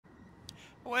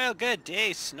Well, good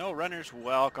day, SnowRunners.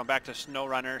 Welcome back to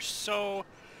SnowRunner. So,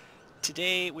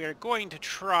 today we are going to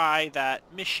try that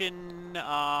mission.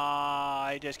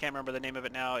 I just can't remember the name of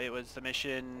it now. It was the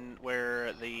mission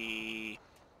where the...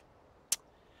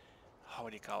 what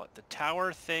do you call it? The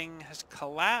tower thing has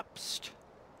collapsed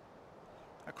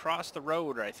across the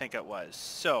road, I think it was.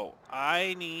 So,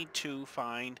 I need to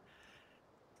find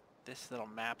this little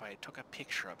map. I took a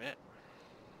picture of it.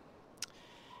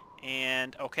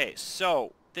 And, okay,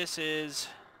 so this is...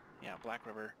 yeah, Black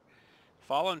River.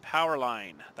 Fallen power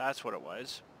line. That's what it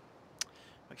was.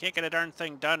 We can't get a darn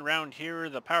thing done around here.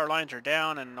 The power lines are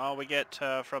down and all we get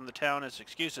from the town is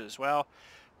excuses. Well,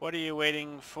 what are you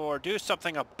waiting for? Do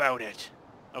something about it.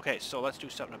 Okay, so let's do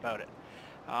something about it.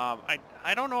 I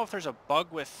don't know if there's a bug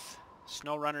with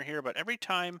SnowRunner here, but every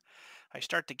time I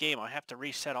start the game, I have to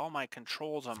reset all my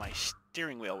controls on my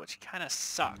steering wheel, which kind of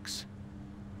sucks.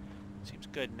 Seems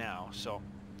good now. So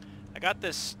I got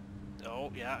this.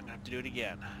 Oh, yeah, I'm going to have to do it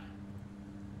again.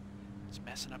 It's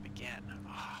messing up again.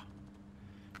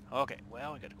 Oh. Okay,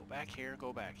 well, we got to go back here,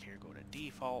 go to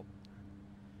default.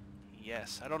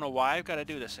 Yes, I don't know why I've got to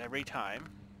do this every time.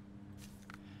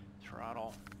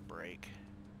 Throttle, brake,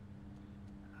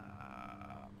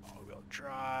 all-wheel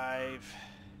drive,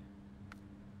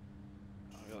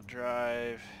 all-wheel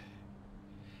drive.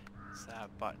 It's that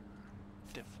button.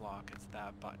 Diff lock, it's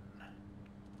that button.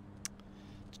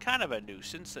 It's kind of a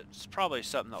nuisance. It's probably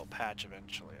something they'll patch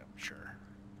eventually, I'm sure.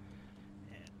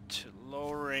 To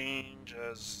low range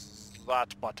as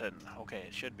that button. Okay,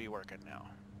 it should be working now.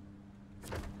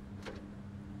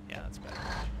 Yeah, that's better.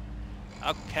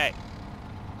 Okay.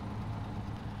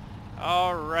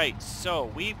 Alright, so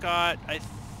we've got, I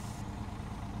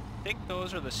think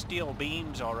those are the steel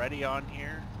beams already on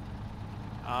here.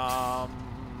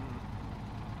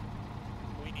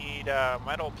 We need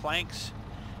metal planks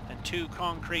and 2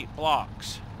 concrete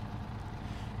blocks.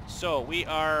 So we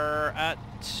are at...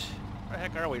 where the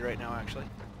heck are we right now, actually?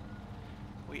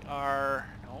 We are...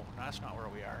 no, that's not where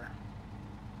we are.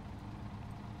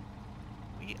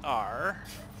 We are...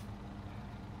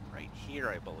 right here,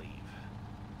 I believe.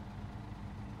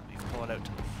 Let me pull it out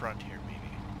to the front here, maybe.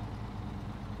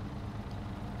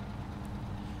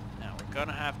 Now, we're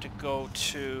gonna have to go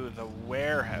to the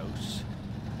warehouse.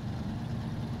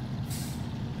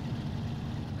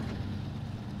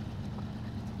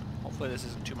 Hopefully this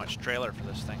isn't too much trailer for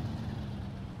this thing.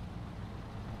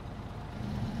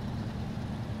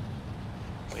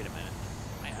 Wait a minute.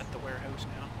 Am I at the warehouse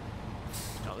now?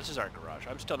 No, this is our garage.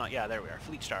 I'm still not... yeah, there we are.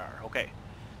 Fleet Star. Okay.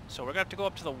 So we're going to have to go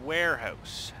up to the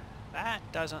warehouse. That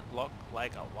doesn't look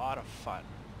like a lot of fun.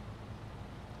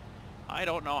 I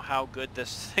don't know how good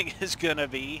this thing is going to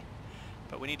be,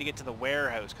 but we need to get to the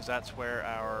warehouse because that's where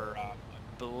our... I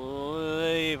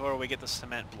believe where we get the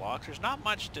cement blocks. There's not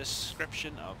much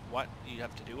description of what you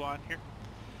have to do on here.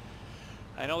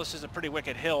 I know this is a pretty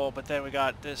wicked hill, but then we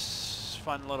got this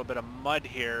fun little bit of mud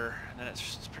here, and then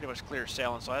it's pretty much clear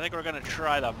sailing. So I think we're going to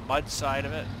try the mud side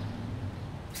of it.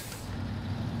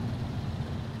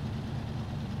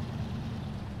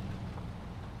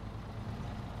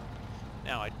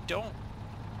 Now, I don't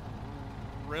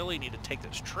really need to take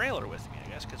this trailer with me, I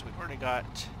guess, because we've already got...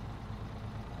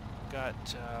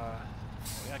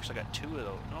 we actually got 2 of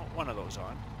those, no, 1 of those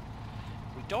on.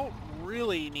 We don't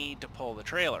really need to pull the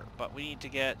trailer, but we need to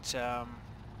get, yeah,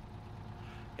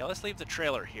 let's leave the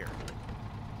trailer here.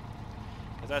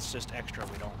 Because that's just extra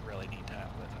we don't really need to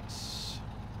have with us.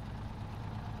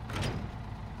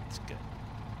 That's good.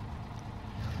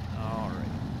 Alright.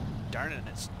 Darn it,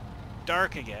 it's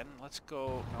dark again. Let's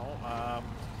go, no,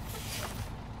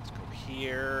 let's go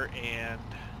here and...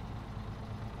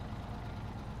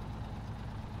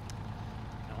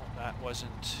 no, that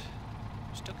wasn't...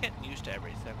 still getting used to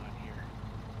everything on here.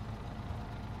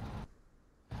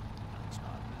 No, it's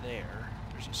not there.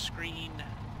 There's a screen.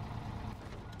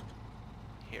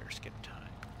 Here, skip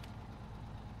time.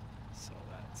 So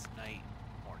that's night,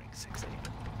 morning, 6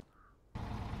 a.m.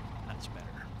 That's better.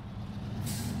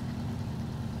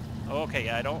 Okay,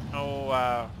 I don't know,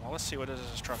 well, let's see what does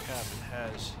this truck have. It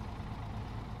has...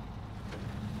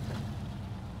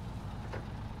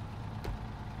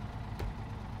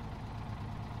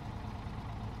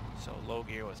 so low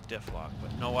gear with diff lock,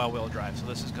 but no all-wheel drive, so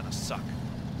this is going to suck.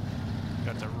 We've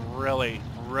got to really,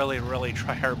 really, really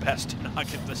try our best to not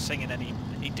get this thing in any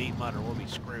deep mud or we'll be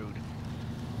screwed.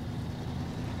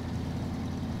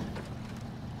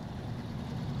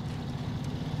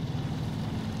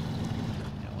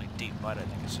 The only deep mud I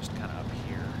think is just kind of up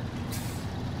here.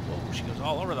 Whoa, she goes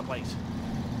all over the place.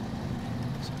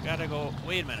 So we gotta go,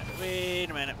 wait a minute.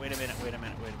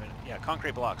 Yeah,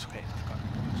 concrete blocks, okay.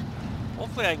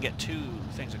 Hopefully I can get 2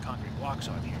 things of concrete blocks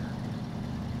on here.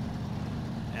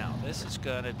 Now, this is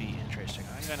going to be interesting.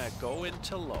 I'm going to go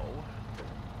into low.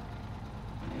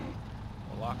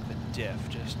 We'll lock the diff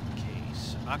just in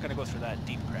case. I'm not going to go through that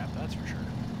deep crap, that's for sure.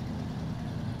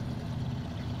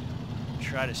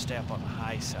 Try to stay up on the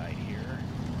high side here.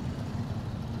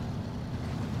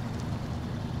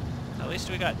 At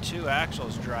least we got 2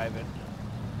 axles driving.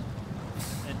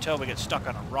 Until we get stuck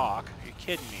on a rock. You're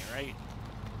kidding me, right?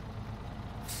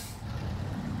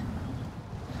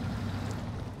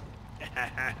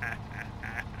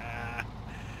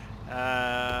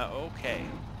 Okay.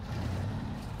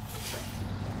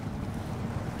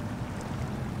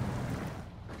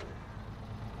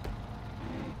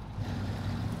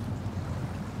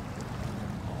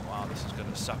 Oh wow, this is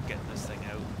gonna suck getting this thing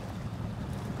out.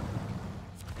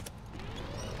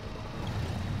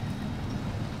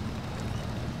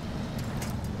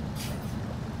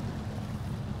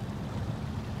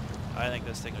 I think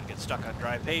this thing would get stuck on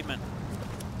dry pavement.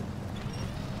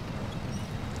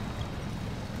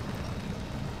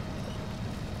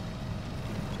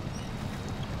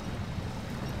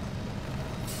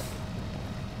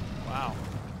 Wow.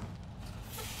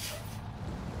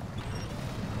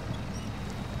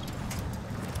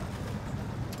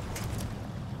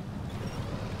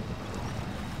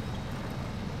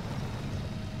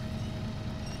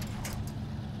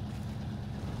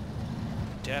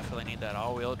 Definitely need that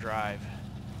all-wheel drive.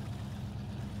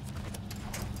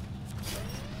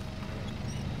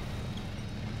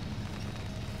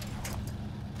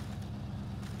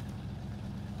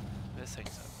 This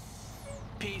thing's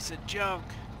a piece of junk.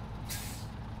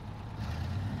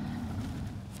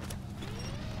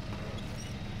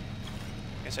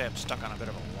 I guess I'm stuck on a bit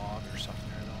of a log or something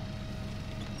there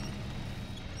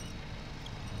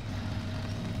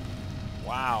though.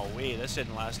 Wow, this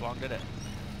didn't last long, did it?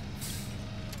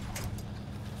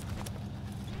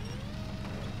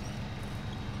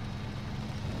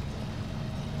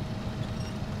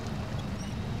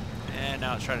 And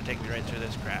now it's trying to take me right through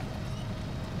this crap.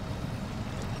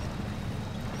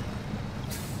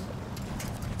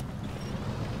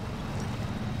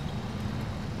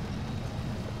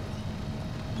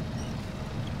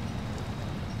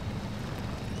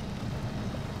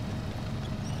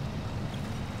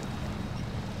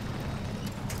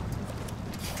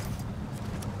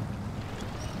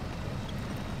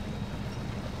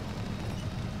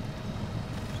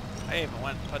 I even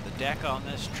went and put the deck on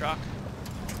this truck.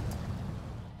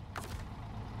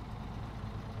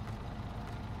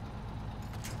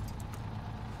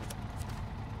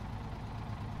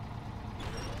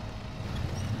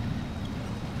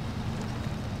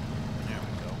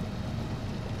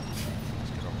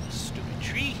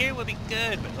 Here will be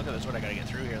good, but look at this, what I gotta get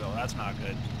through here though, that's not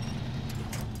good.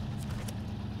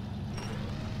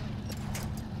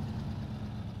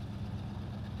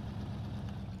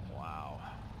 Wow.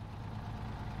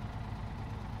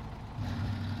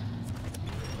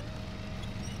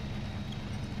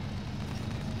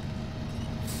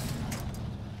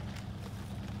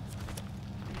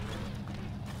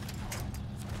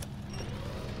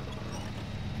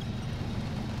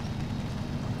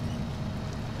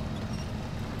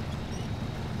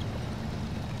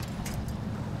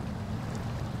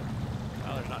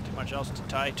 Not too much else to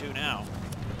tie to now.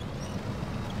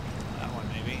 That one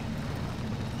maybe.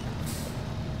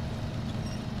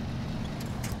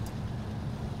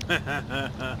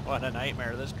 What a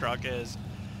nightmare this truck is.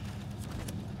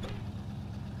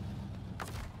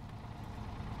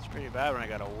 It's pretty bad when I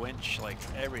got a winch like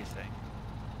everything.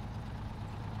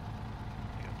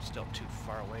 I think I'm still too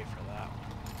far away for that one.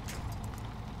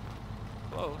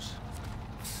 Close.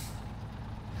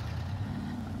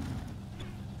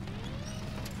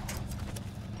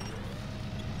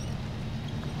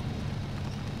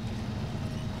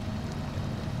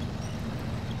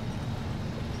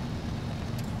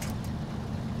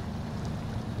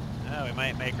 We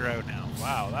might make her out now.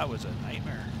 Wow, that was a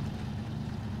nightmare.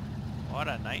 What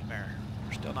a nightmare.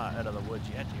 We're still not out of the woods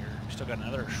yet here. We still got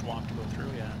another swamp to go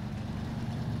through yet.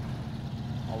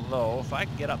 Although, if I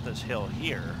can get up this hill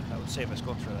here, that would save us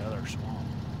going through that other swamp.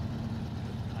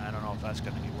 I don't know if that's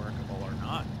going to be workable or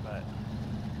not, but...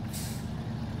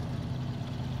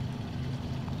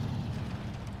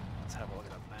 let's have a look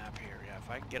at the map here. Yeah, if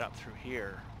I can get up through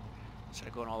here, instead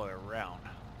of going all the way around.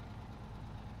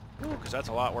 Because that's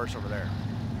a lot worse over there.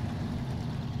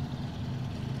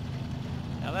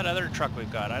 Now that other truck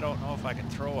we've got, I don't know if I can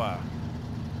throw a...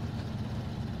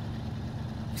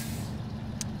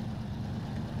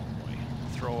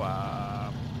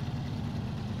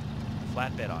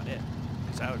 flatbed on it.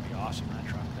 Because that would be awesome, that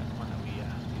truck. That one that we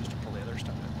used to pull the other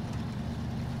stuff in.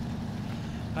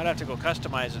 I'd have to go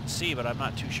customize and see, but I'm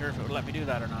not too sure if it would let me do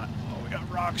that or not. Oh, we got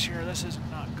rocks here. This is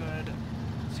not good.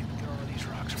 Let's see if we can get over these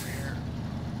rocks over here.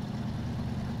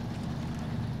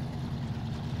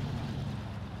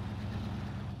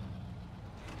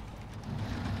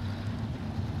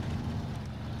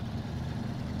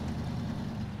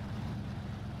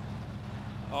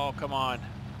 Oh, come on.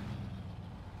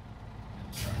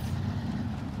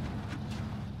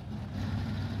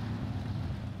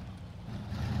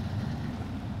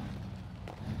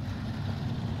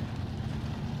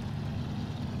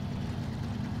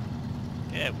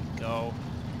 There we go.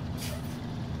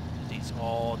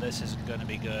 Oh, this isn't going to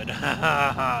be good.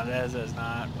 This is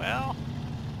not, well,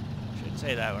 I should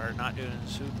say that we're not doing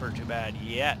super too bad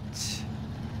yet.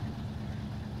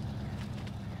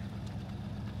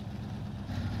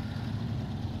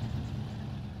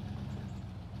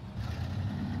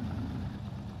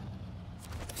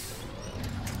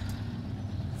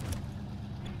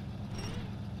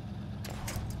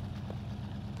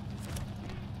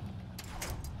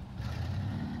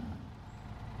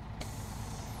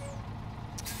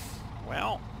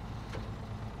 Well,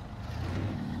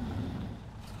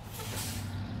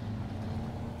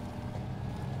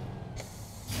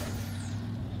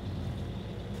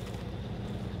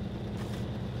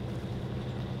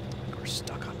 we're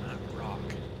stuck on that rock.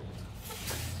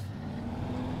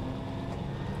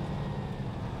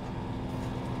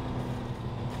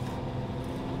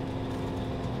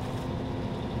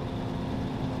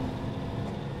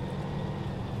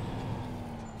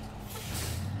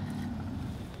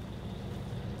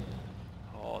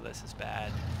 This is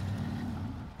bad.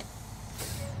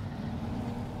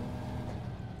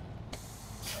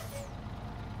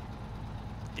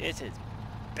 This is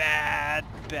bad,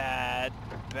 bad,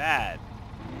 bad.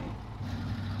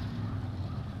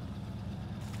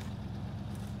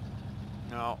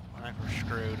 No, I think we're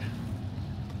screwed.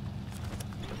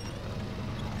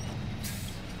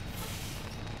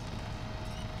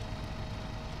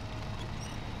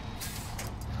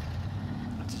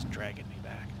 That's just dragging me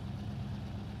back.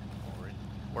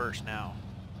 Worse now.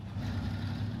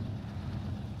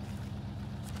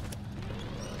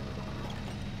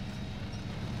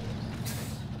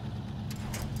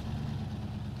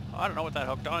 I don't know what that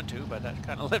hooked onto, but that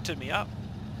kind of lifted me up.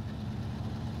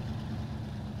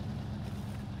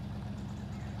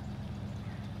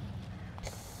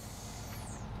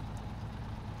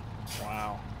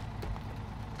 Wow.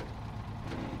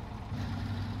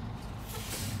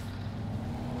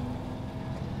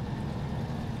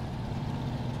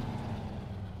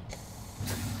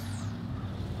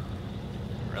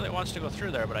 Really wants to go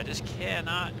through there, but I just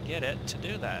cannot get it to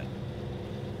do that.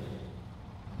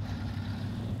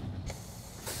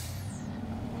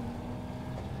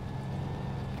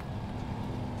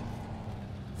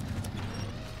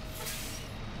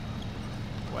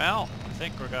 Well, I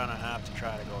think we're gonna have to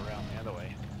try to go around the other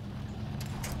way.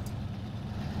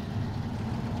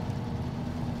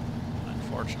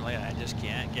 Unfortunately, I just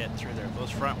can't get through there. If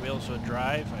those front wheels would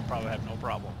drive, I'd probably have no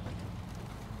problem.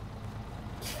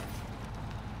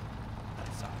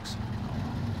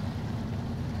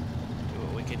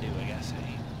 Can do, I guess.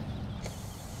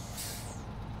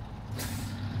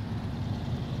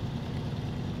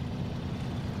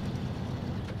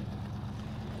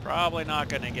 Probably not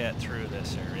going to get through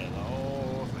this area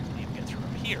though. If I can even get through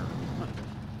up here.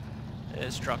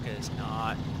 This truck is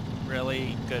not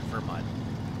really good for mud.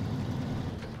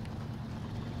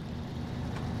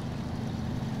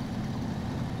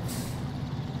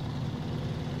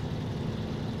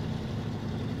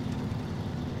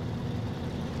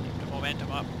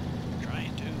 Momentum up,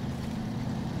 trying to.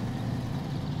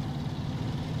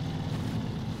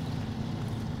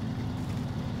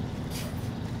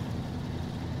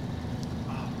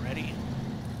 Already.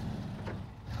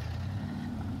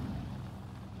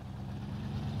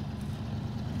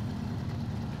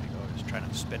 There you go, just trying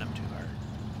to spin him too hard.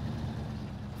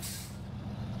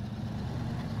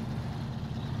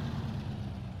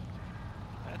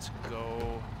 Let's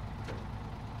go.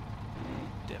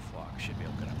 Diff lock should be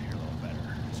able to get up here a little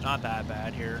better. It's not that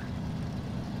bad here,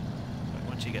 but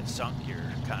once you get sunk, you're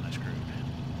kind of screwed.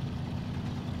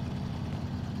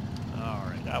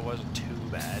 Alright, that wasn't too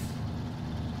bad.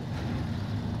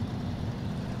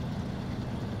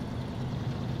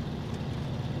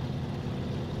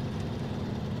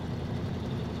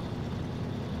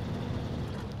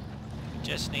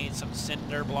 Just need some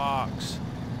cinder blocks.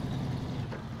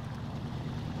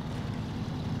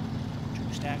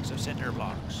 2 stacks of cinder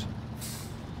blocks.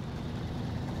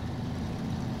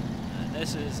 And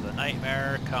this is the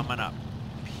nightmare coming up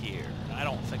here. I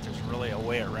don't think there's really a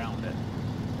way around it.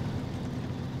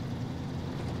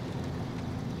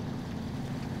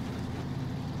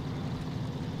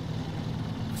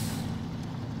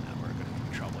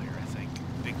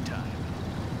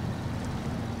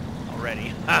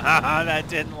 That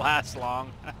didn't last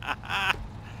long.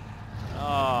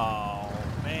 Oh,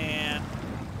 man.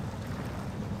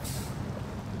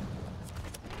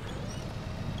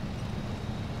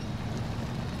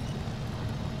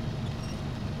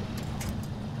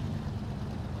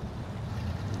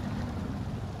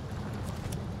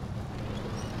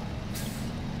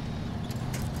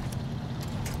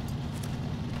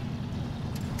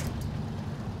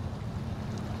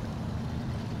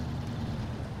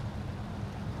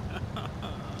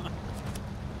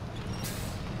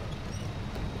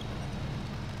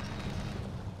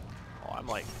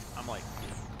 I'm like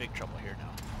big trouble here now.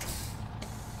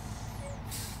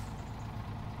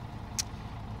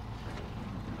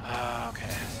 Okay,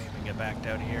 let's see if we can get backed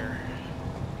out of here.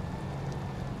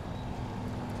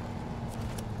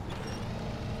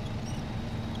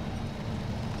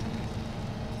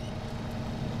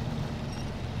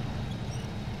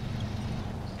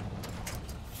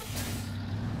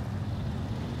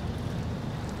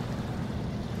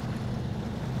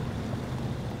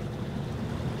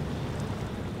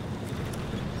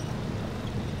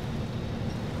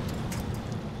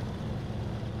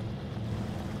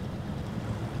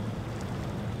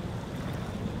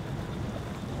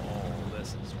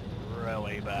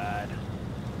 Bad.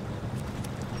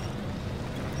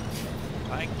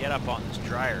 If I can get up on this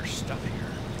drier stuff here.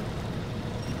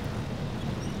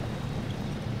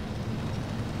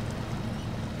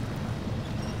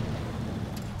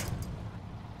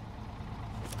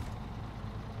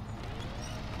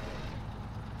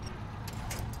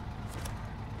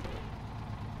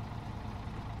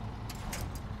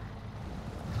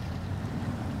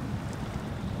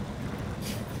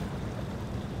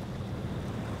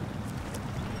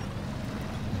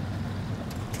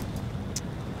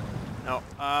 No,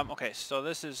 okay, so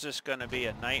this is just going to be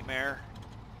a nightmare.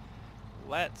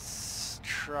 Let's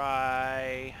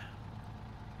try...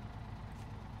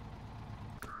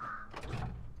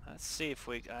 Let's see if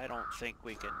we... I don't think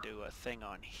we can do a thing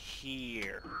on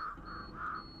here.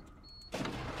 I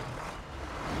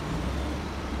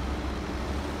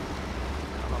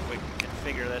don't know if we can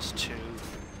configure this to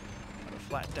put a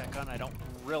flat deck on. I don't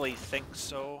really think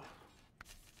so.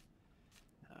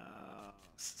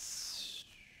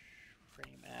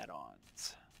 Frame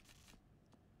add-ons.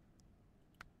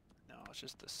 No, it's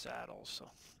just the saddle, so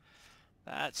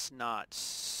that's not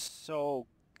so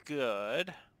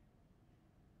good.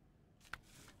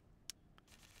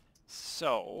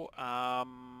 So, what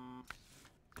I'm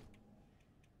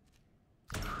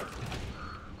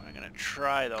gonna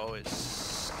try though is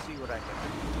see what I can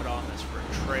put on this for a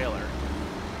trailer.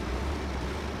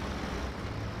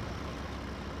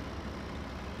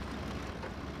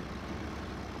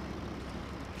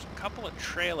 There's a couple of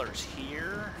trailers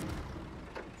here.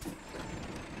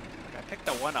 Like I picked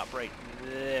the one up right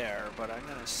there, but I'm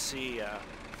gonna see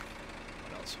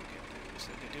what else we can do. So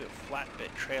we can do a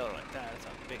flatbed trailer like that. It's a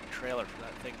big trailer for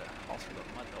that thing to haul through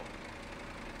the mud though.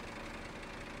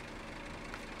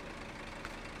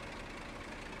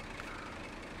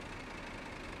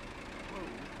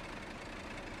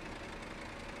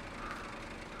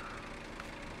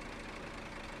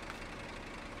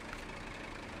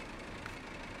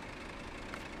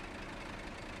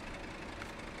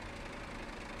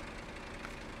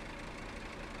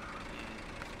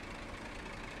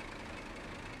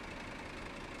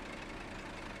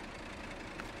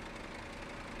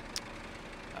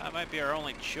 That might be our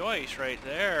only choice right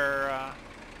there.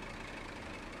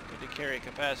 Good to carry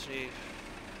capacity,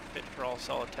 fit for all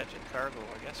solid tension cargo.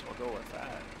 I guess we'll go with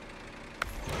that.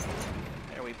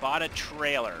 There, we bought a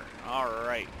trailer. All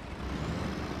right.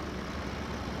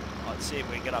 Let's see if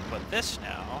we can get up with this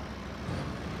now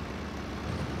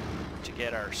to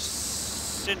get our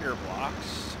cinder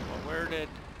blocks. Well, where did...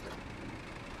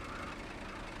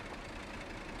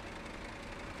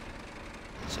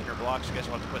 Cinder blocks, I guess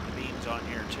we'll have to put the beams on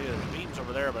here too. There's beams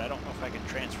over there, but I don't know if I can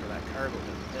transfer that cargo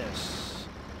to this.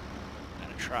 I'm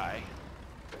gonna try.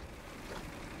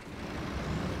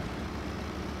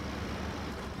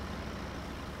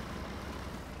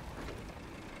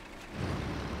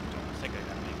 Don't think I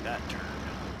gotta make that turn.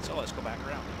 So let's go back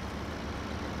around.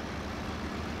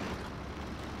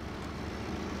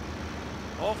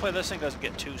 Hopefully this thing doesn't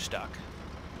get too stuck.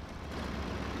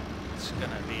 It's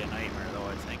gonna be a nightmare though,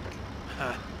 I think.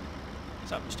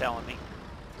 Something's telling me.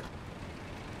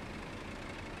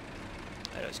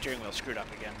 The steering wheel screwed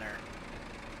up again there.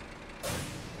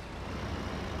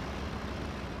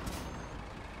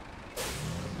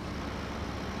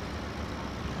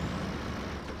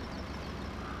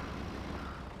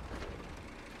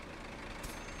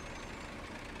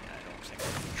 Yeah, I don't think I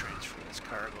can transfer this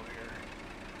cargo here.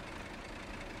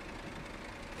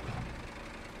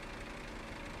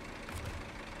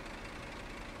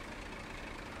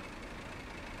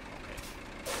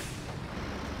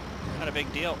 a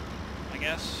big deal, I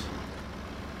guess.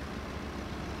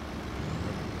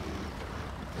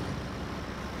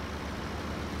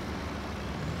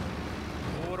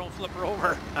 Oh, don't flip her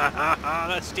over.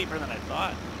 That's steeper than I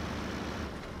thought.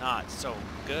 Not so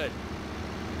good.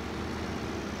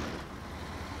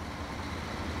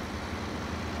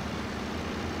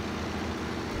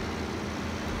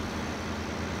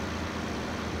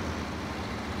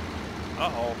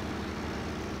 Uh-oh.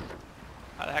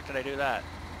 How the heck did I do that?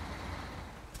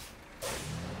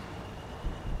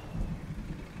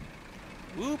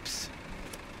 Whoops.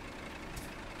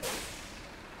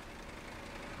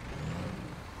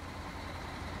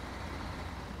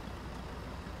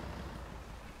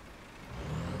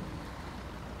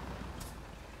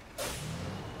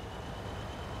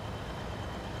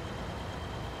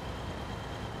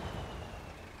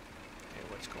 Okay,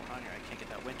 what's going on here? I can't get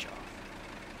that winch off.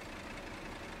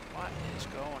 What is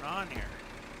going on here?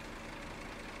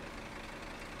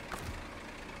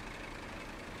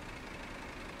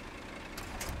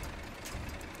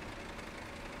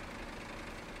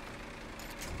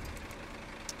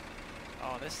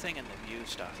 Oh, this thing in the view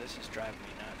stuff, this is driving me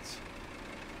nuts.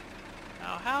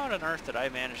 Now, how on earth did I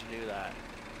manage to do that?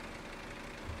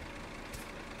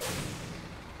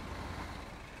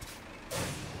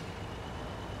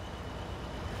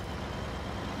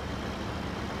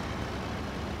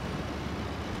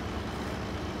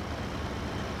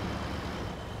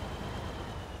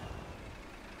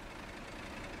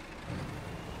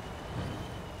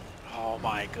 Oh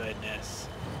my goodness.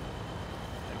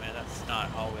 I mean, that's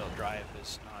not all-wheel drive,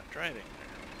 is not driving there.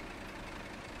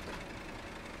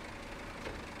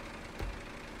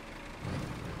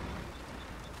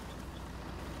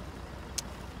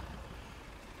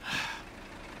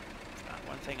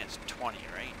 One thing is 20,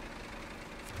 right?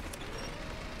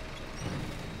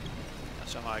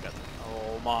 Somehow I got the...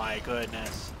 Oh my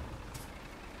goodness.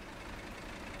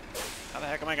 How the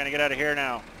heck am I going to get out of here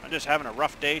now? I'm just having a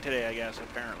rough day today, I guess,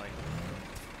 apparently.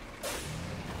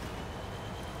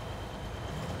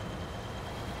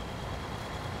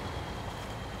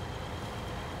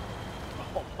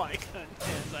 Oh my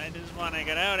goodness, I just want to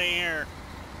get out of here.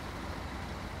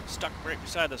 Stuck right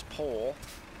beside this pole.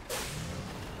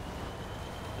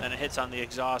 Then it hits on the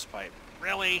exhaust pipe.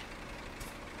 Really?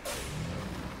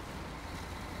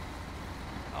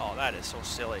 Oh, that is so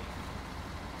silly.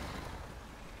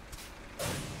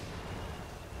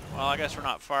 Well, I guess we're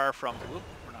not far from... Whoop,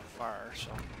 we're not far, so...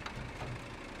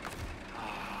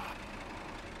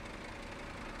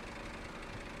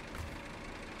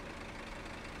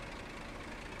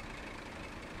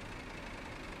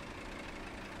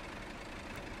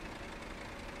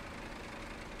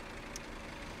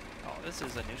 Oh, this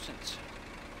is a nuisance.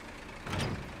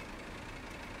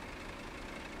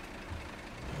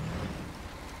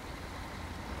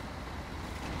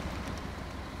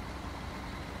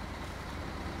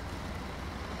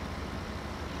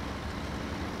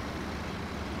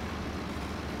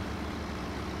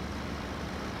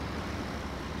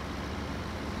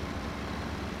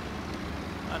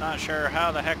 I'm not sure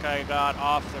how the heck I got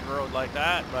off the road like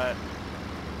that, but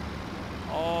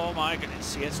oh my goodness,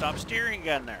 see it stopped steering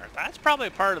again there. That's probably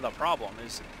part of the problem,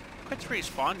 is it quits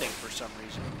responding for some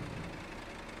reason.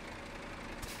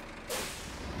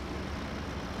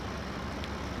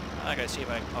 I gotta see if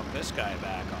I can hook this guy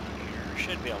back on here.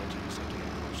 Should be able to just have to get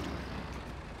close to it.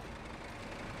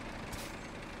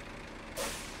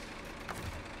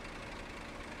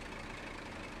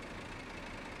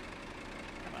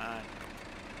 Come on.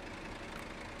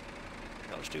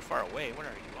 Trailer's too far away. What are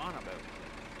you on about?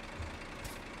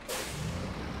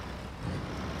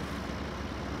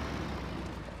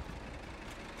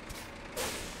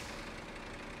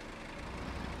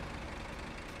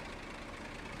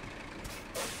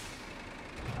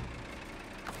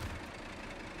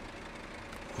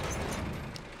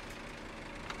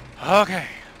 Okay.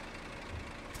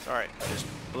 Sorry, I just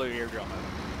blew your eardrum out.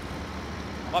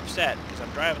 I'm upset because I'm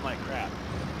driving like crap.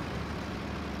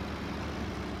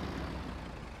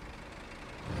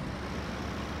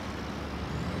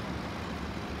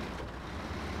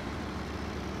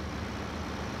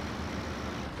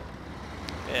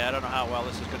 Yeah, I don't know how well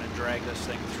this is going to drag this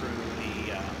thing through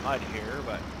the mud here,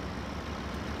 but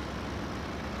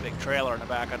big trailer in the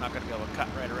back, I'm not going to be able to cut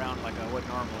right around like I would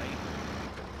normally.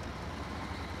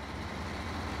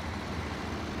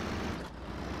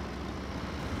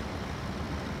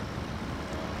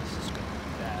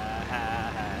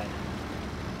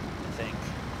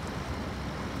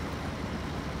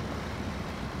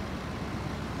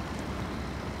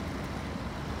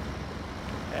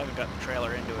 I haven't got the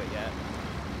trailer into it yet.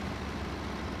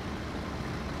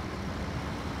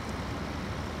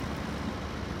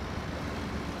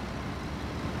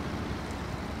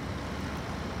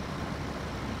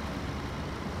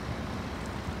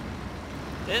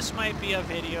 This might be a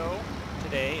video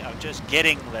today of just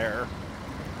getting there.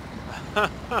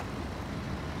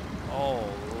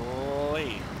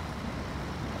 Holy.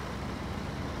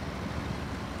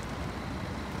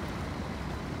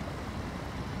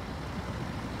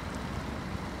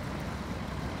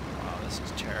 Wow, this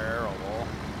is terrible.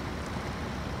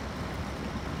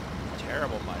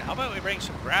 Terrible mud. How about we bring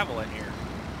some gravel in here?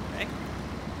 Okay?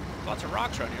 Lots of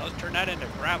rocks around here. Let's turn that into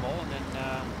gravel, and then,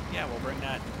 yeah, we'll bring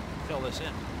that, fill this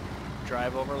in.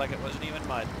 Drive over like it wasn't even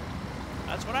mud.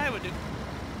 That's what I would do.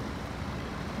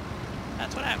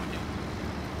 That's what I would do.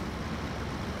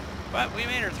 But we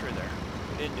made her through there.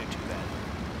 We didn't do too bad.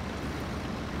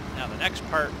 Now the next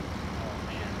part, oh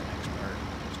man, the next part.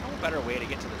 There's no better way to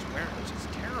get to this warehouse. It's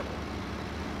terrible.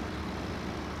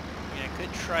 I mean, I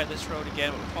could try this road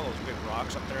again, but with all those big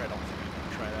rocks up there, I don't think I'm going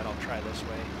to try that. I'll try this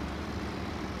way.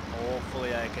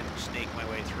 Hopefully I can snake my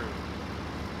way through.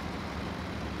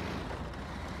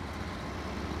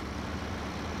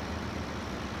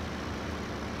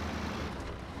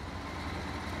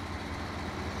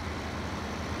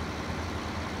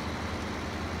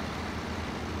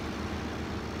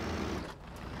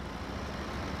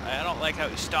 I don't like how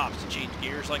he stops to change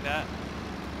gears like that.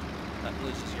 That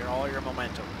loses all your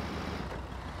momentum.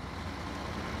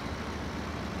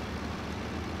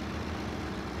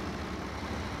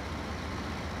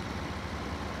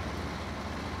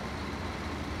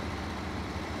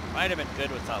 Might have been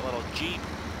good with that little Jeep.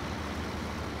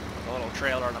 With a little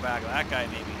trailer on the back of that guy,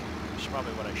 maybe. Which is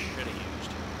probably what I should have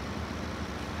used.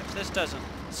 If this doesn't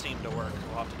seem to work,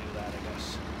 we'll have to do that, I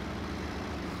guess.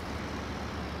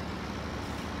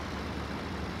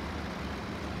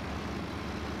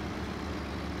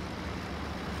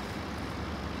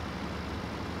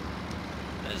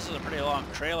 This is a pretty long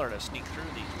trailer to sneak through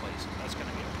these places. That's going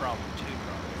to be a problem too,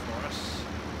 probably, for us.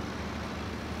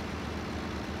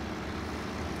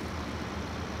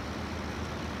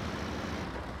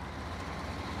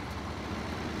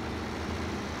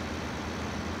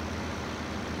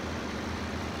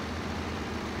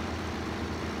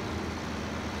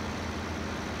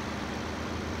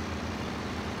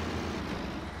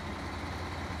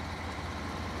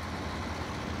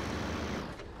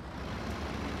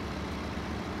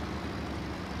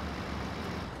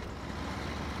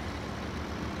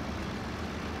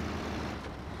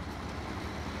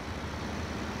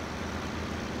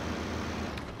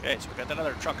 Okay, so we got that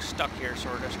other truck stuck here, so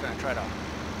we're just going to try to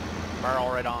barrel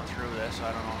right on through this.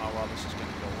 I don't know how well this is going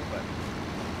to go, but...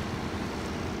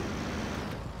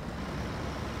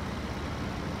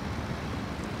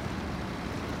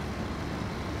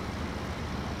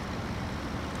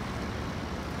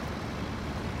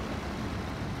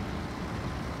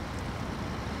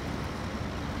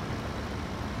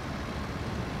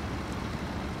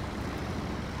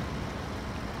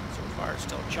 So far, it's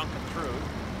still chunking through.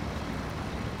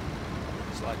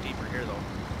 A lot deeper here though.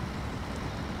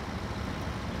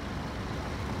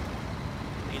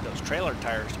 Need those trailer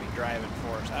tires to be driving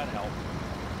for us, that'd help.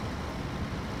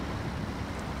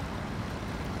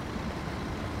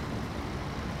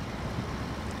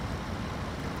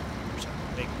 There's some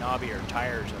big knobbier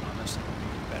tires on this thing would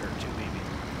be better too, maybe.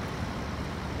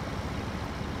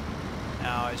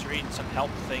 Now I was reading some help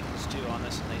things too on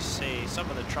this, and they say some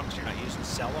of the trucks you're not using,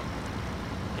 sell them.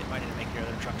 It might need to make your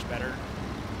other trucks better.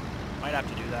 Might have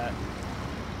to do that.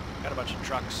 Got a bunch of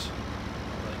trucks.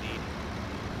 Don't really need.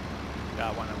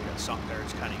 Got one that we got sunk there.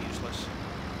 It's kind of useless.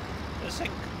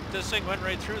 This thing went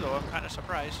right through though. I'm kind of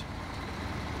surprised.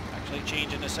 Actually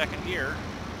changing the second gear.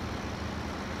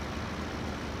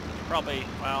 It's probably,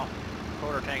 well,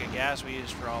 quarter tank of gas we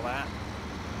used for all that.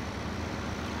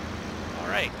 All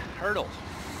right, hurdle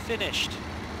finished.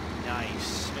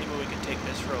 Nice. Maybe we can take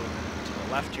this road to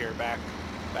the left here, back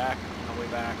on the way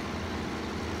back.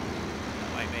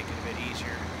 Might make it a bit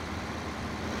easier.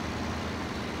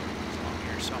 It's along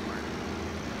here somewhere.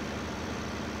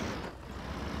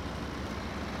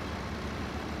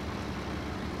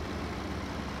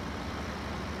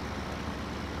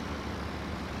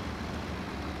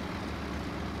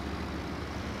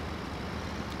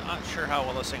 Not sure how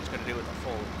well this thing's going to do with a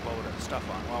full load of stuff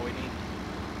on. Well, we need...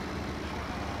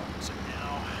 what's it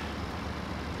now?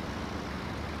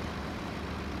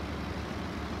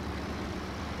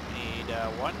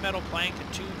 One metal plank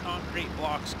and 2 concrete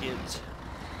block skids.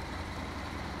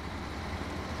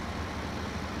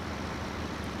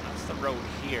 That's the road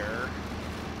here.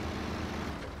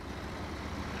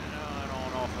 I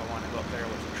don't know if I want to go up there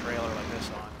with a trailer like this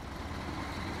on.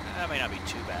 That may not be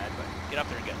too bad, but get up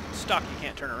there and get stuck, you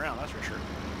can't turn around, that's for sure.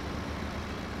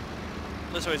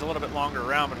 This way's a little bit longer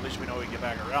around, but at least we know we can get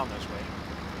back around this way.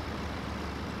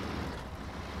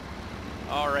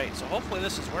 Alright, so hopefully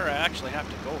this is where I actually have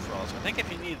to go for all this. I think if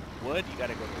you need wood, you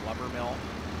gotta go to the lumber mill.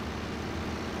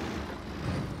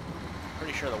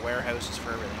 Pretty sure the warehouse is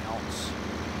for everything else.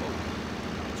 Whoa,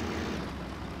 that's weird.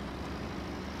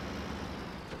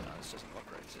 No, this doesn't look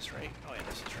right. Is this right? Oh yeah,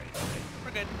 this is right. Okay,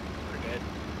 we're good. We're good.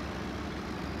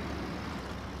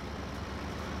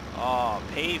 Oh,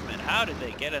 pavement. How did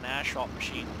they get an asphalt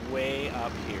machine way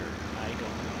up here? I don't know.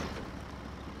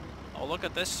 Oh, look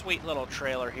at this sweet little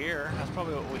trailer here. That's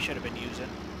probably what we should have been using.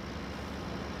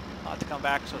 I'll have to come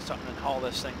back with something and haul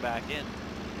this thing back in.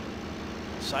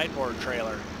 Sideboard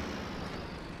trailer.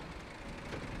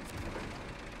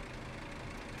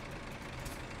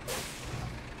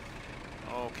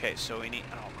 Okay, so we need...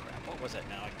 Oh, crap. What was it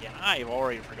now again? I've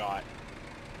already forgot.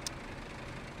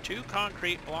 2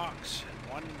 concrete blocks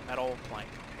and 1 metal plank.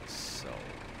 Okay, so...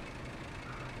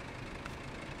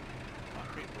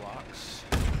 concrete blocks...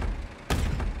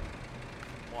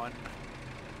 1.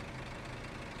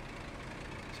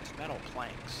 This is metal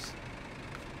planks.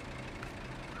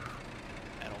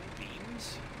 Metal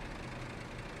beams.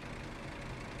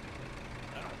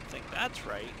 I don't think that's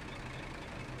right.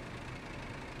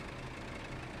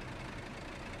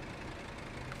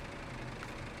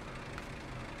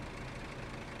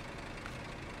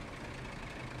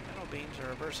 Metal beams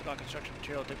are a versatile construction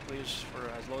material typically used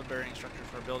as load-bearing structure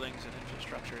for buildings and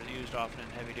infrastructure, used often in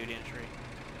heavy-duty industry.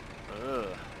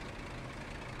 Ugh.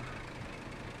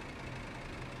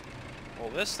 Well,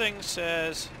 this thing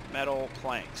says metal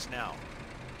planks. Now,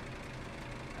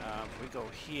 if we go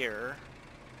here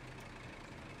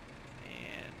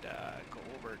and go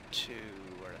over to,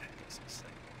 where the heck is this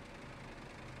thing?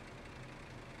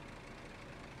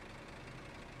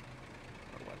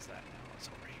 Where was that now? It's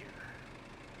over here.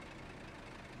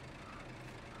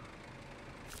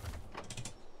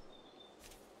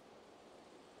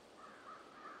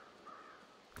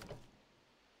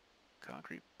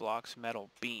 Concrete blocks, metal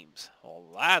beams. Well,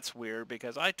 that's weird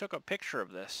because I took a picture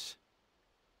of this.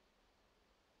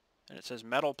 And it says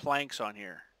metal planks on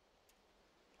here.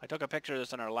 I took a picture of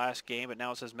this in our last game, but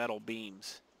now it says metal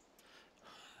beams.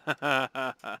 Okay.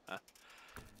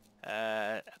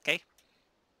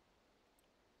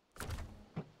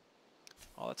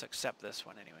 Well, let's accept this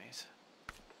one anyways.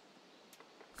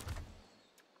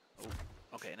 Oh,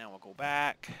 okay, now we'll go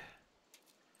back.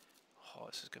 Oh,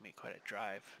 this is going to be quite a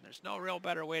drive. There's no real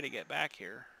better way to get back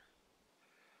here.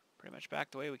 Pretty much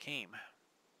back the way we came.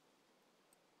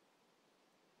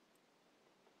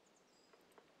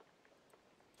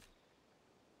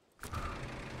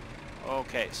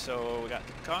 Okay, so we got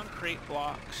the concrete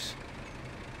blocks.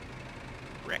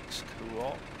 Bricks,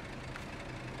 cool.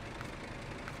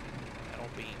 Metal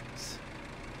beams.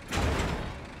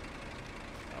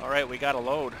 Alright, we got a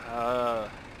load.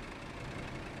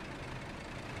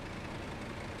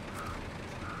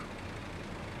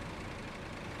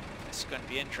 This is going to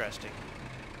be interesting.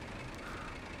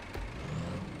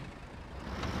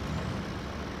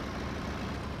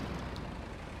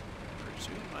 I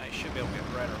presume I should be able to get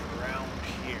right around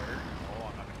here. Oh,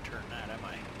 I'm not going to turn that, am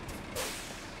I?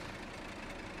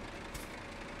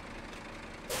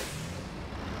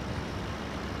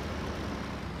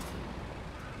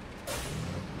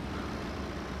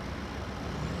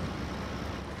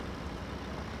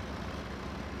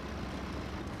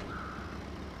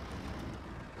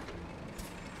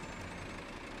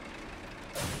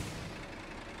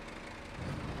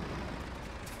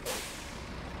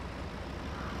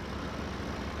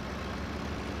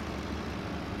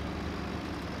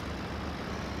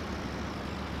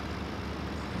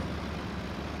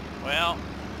 Well,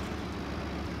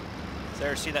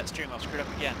 there, see that steering wheel screwed up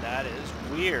again. That is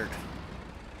weird.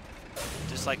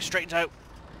 Just like straightens out,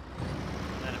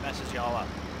 and then it messes you all up.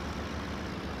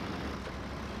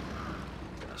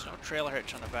 There's no trailer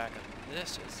hitch on the back of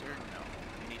this, is there? No.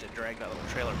 We need to drag that little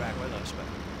trailer back with us, but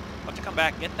we'll have to come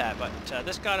back and get that. But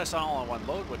this got us all on one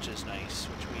load, which is nice,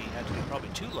 which we had to do probably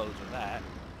 2 loads with that.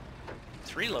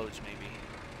 3 loads maybe.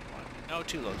 No,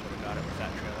 2 loads would have got it with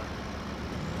that trailer.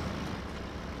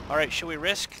 Alright, should we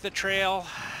risk the trail?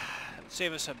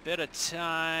 Save us a bit of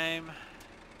time.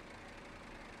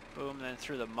 Boom, then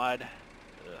through the mud.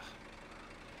 Ugh.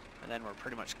 And then we're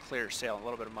pretty much clear sailing. A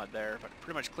little bit of mud there, but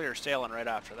pretty much clear sailing right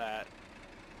after that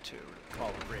to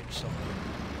follow the bridge. So,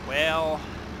 well,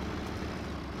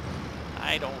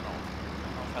 I don't know.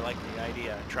 I don't know if I like the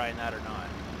idea of trying that or not.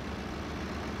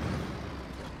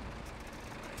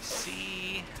 I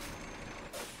see.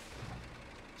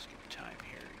 Let's give time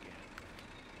here again.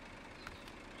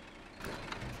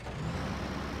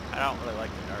 I don't really like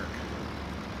the dark.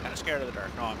 I'm kind of scared of the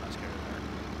dark. No, I'm not scared of the dark.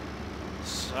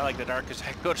 I like the dark because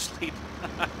I can go to sleep.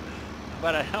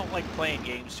 But I don't like playing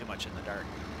games too much in the dark.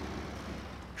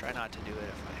 Try not to do it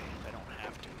if I don't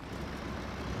have to.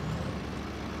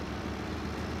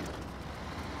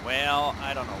 Well,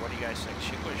 I don't know. What do you guys think?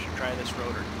 Should we try this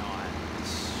road or not?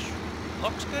 It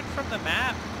looks good from the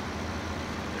map.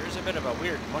 There's a bit of a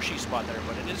weird mushy spot there,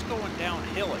 but it is going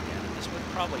downhill again. And this would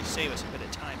probably save us a bit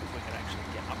of time if we could actually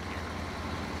get up here.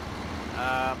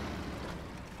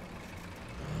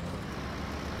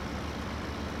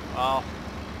 Well,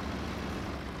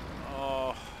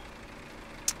 oh,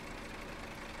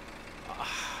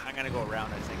 I'm gonna go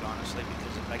around, I think, honestly,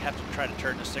 because if I have to try to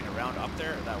turn this thing around up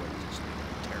there, that would just be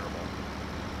terrible.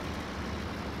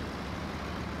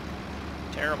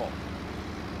 Terrible.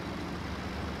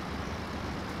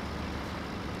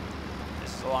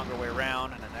 This is a longer way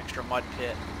around and an extra mud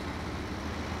pit,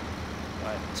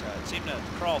 but it seemed to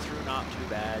crawl through not too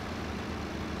bad.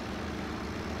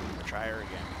 Try her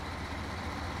again.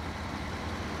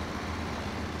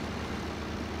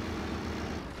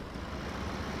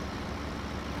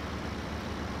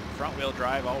 Front wheel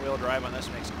drive, all wheel drive on this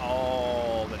makes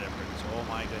all the difference. Oh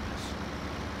my goodness.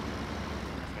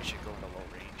 I should go into low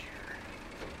range here.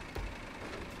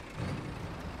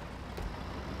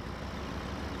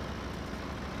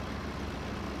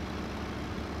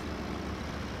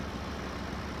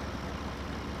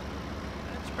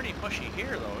 It's pretty mushy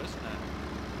here though, isn't it?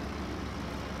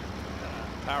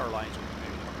 Power lines are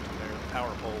maybe up to there, the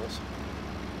power poles.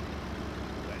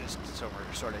 I just somewhere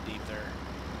sort of deep there.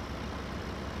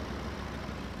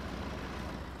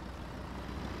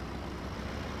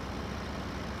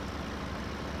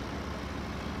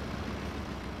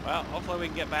 Well, hopefully we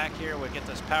can get back here. We'll get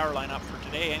this power line up for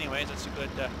today anyways. It's a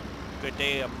good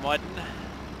day of mudding.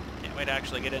 Can't wait to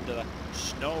actually get into the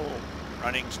snow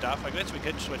running stuff. I guess we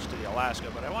could switch to the Alaska,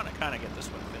 but I want to kind of get this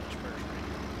one finished first,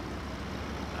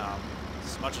 right?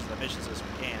 As much as the missions as we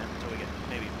can until we get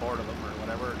maybe bored of them or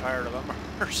whatever, or tired of them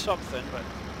or something, but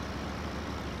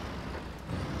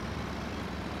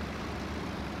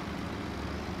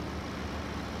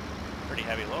pretty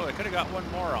heavy load. I could have got one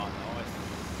more on though.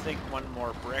 I think one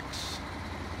more bricks.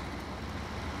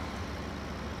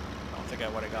 I don't think I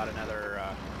would have got another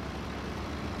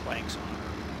planks on, or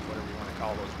whatever you want to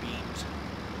call those beams.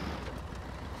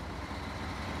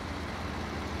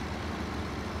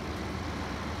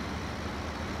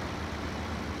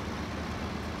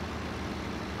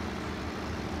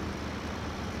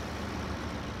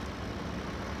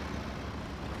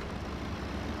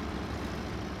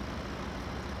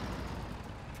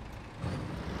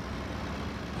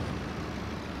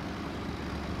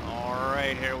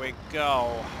 Here we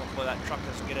go. Hopefully that truck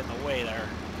doesn't get in the way there.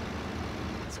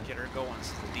 Let's get her going. This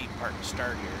is the deep part to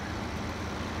start here.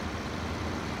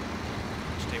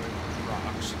 Stay away from those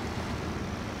rocks.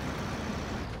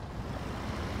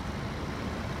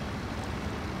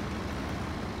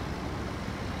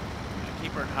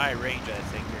 Keep her in high range, I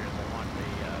think, here. I want the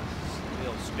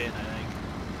wheel spin, I think,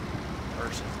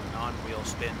 versus the non-wheel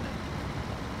spin.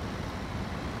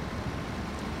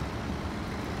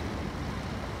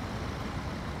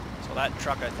 So that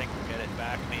truck, I think, will get it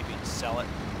back, maybe sell it,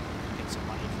 get some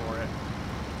money for it.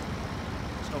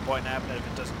 There's no point in having it if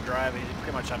it doesn't drive. You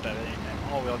pretty much have to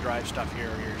have all-wheel drive stuff here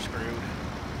or you're screwed.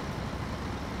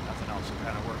 Nothing else will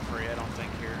kind of work for you, I don't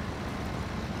think, here.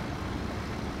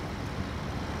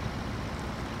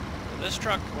 So this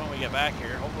truck, when we get back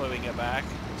here, hopefully we can get back,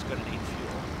 it's going to need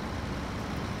fuel.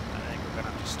 I think we're going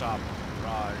to have to stop at the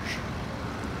garage.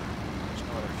 There's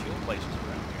no other fuel places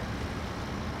around here.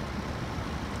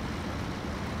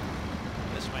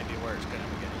 This might be where it's going to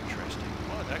get interesting.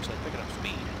 Oh, it's actually picking up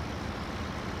speed.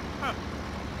 Huh.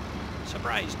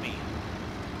 Surprised me.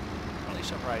 Really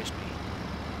surprised me.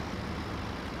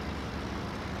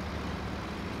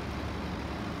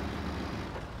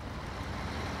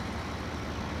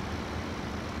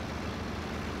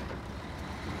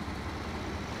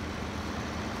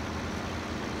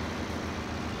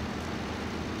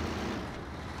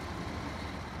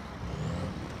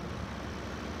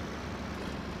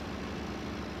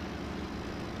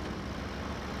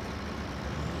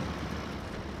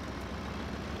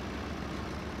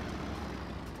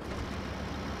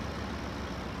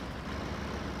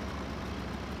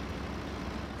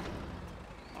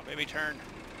 Maybe turn.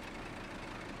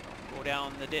 Don't go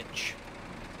down the ditch.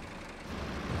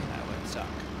 That would suck.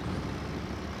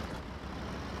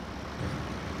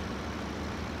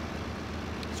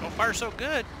 So far so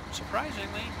good,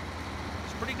 surprisingly.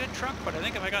 It's a pretty good truck, but I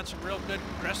think if I got some real good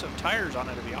aggressive tires on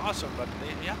it, it'd be awesome, but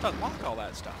you have to unlock all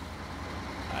that stuff.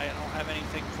 I don't have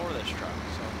anything for this truck,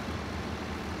 so.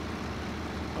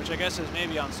 Which I guess is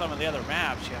maybe on some of the other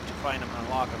maps, you have to find them and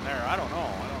unlock them there. I don't know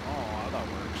how that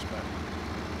works, but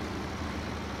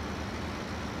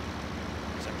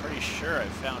pretty sure I've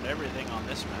found everything on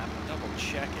this map. I'll double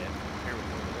check it. Here we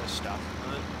go with this stuff.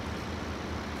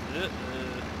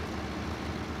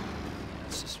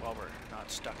 That's just while we're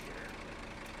not stuck here.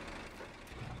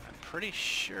 I'm pretty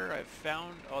sure I've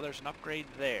found... Oh, there's an upgrade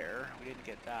there. We didn't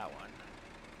get that one.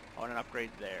 Oh, and an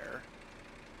upgrade there.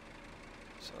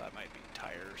 So that might be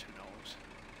tires, who knows.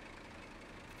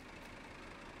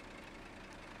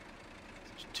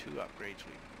 There's 2 upgrades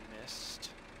we missed.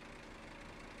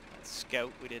 That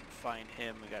scout, we didn't find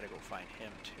him. We gotta go find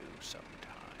him too sometime.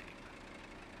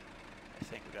 I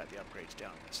think we got the upgrades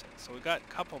down this end. So we got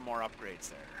a couple more upgrades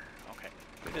there. Okay,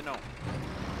 good to know.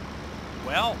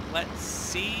 Well, let's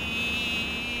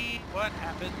see what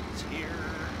happens here.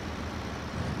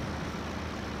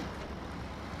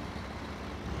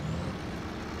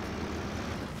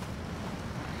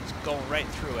 It's going right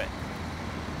through it.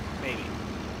 Maybe.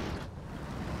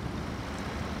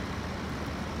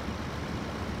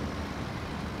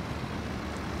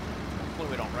 Hopefully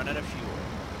we don't run out of fuel.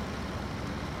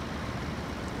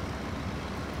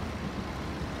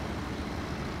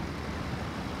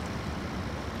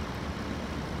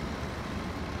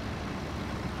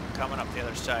 Coming up the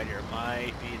other side here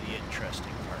might be the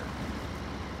interesting part.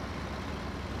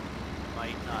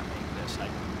 Might not make this. I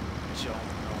don't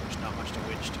know. There's not much to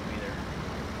winch to either.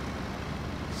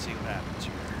 Let's see what happens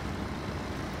here.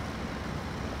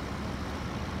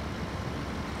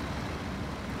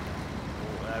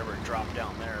 Oh, that ever dropped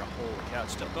down there. Holy cow,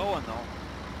 it's still going though.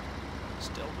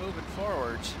 Still moving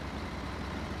forwards.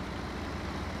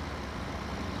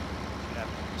 Yeah,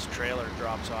 this trailer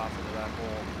drops off into that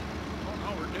hole.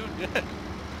 Oh, we're doing good.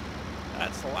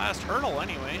 That's the last hurdle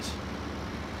anyways.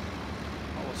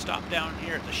 Well, we'll stop down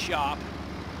here at the shop.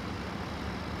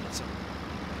 Get some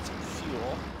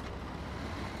fuel.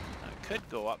 I could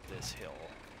go up this hill.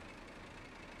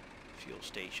 Fuel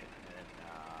station.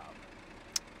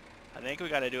 And I think we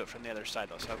got to do it from the other side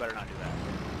though, so I better not do that.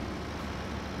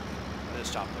 I'll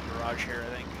just stop the garage here,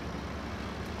 I think.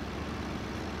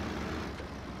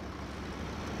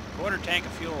 Quarter tank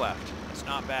of fuel left. That's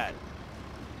not bad.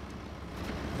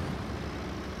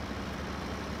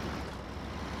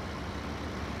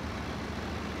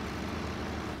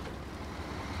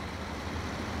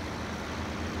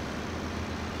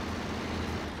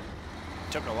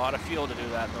 Took a lot of fuel to do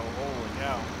that though, holy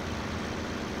cow.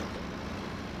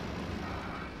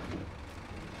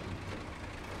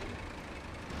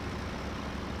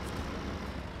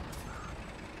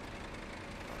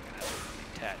 I'm gonna have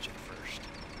to detach it first.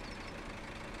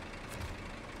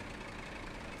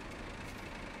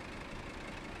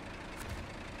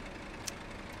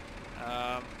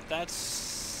 That's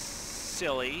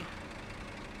silly.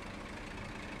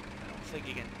 I don't think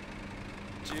you can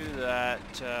do that.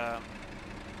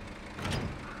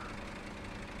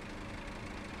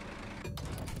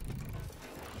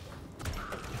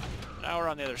 Now we're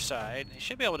on the other side. You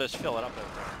should be able to just fill it up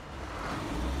over there.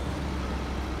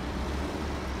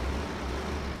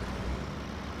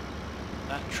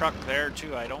 That truck there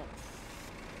too, I don't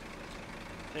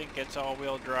think it's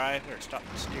all-wheel drive. Or stop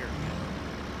the steer again.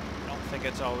 I don't think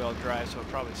it's all-wheel drive, so we'll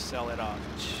probably sell it off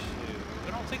too.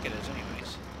 I don't think it is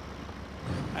anyways.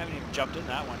 I haven't even jumped in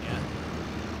that one yet.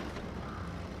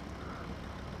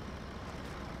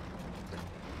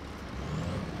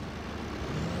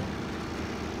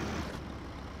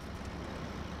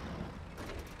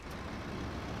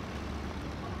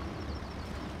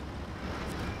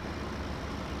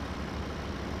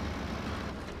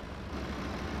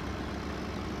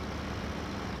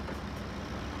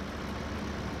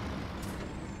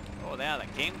 Oh, yeah, the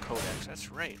game codex. That's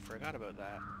right. Forgot about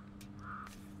that.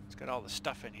 It's got all the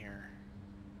stuff in here.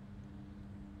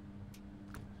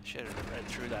 Should have read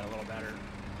through that a little better.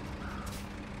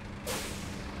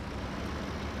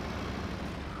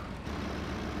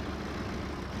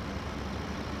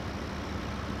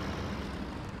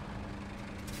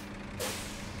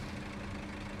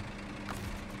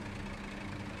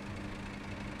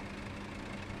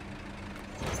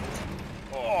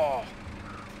 Oh,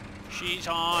 she's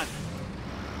on.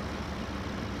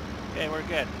 Okay, we're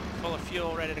good. Full of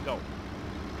fuel, ready to go.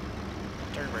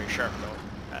 Turn very sharp though.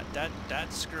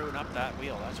 That's screwing up that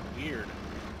wheel. That's weird.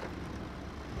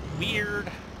 Weird.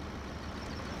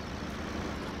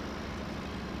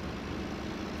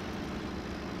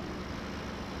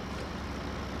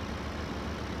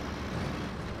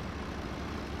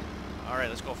 All right,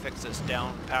 let's go fix this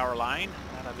down power line.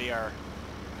 That'll be our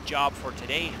job for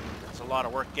today. It's a lot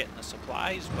of work getting the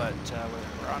supplies, but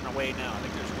we're on our way now. I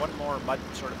think there's one more mud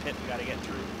sort of pit we got to get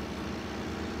through.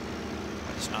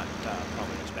 But it's not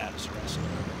probably as bad as the rest.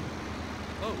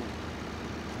 Whoa,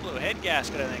 blew a head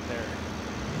gasket I think there.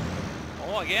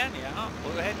 Oh, again? Yeah.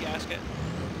 Blew ahead gasket.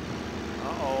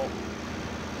 Uh-oh.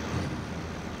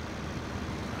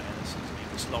 Yeah, this is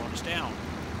maybe slowing us down.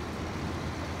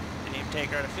 Didn't even take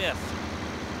her to 5th.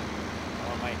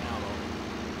 Oh, it might now, though.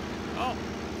 Oh.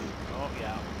 Oh,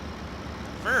 yeah.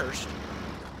 First?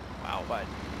 Wow, bud.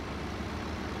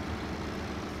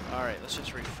 Alright, let's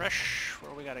just refresh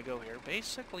where we gotta go here.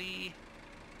 Basically...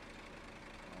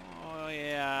 Oh,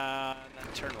 yeah...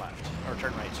 Then turn left. Or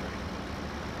turn right, sorry.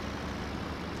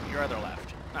 Your other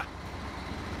left. Ah.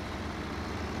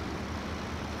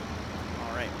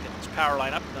 Alright, get this power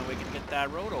line up, and then we can get that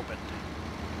road opened.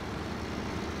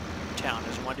 Town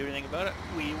doesn't want to do anything about it.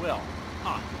 We will.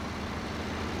 Huh.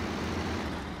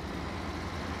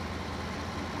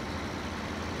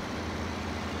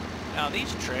 Now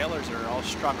these trailers are all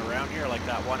strung around here, like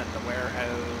that one at the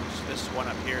warehouse. This one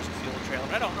up here is a fuel trailer.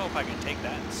 I don't know if I can take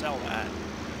that and sell that.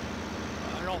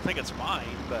 I don't think it's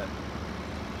mine, but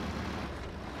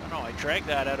I don't know. I dragged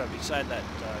that out of beside that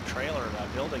trailer,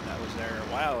 that building that was there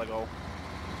a while ago.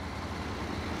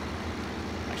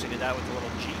 Actually did that with the little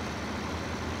Jeep.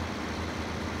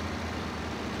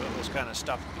 So it was kind of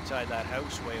stuffed beside that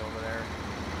house way over there.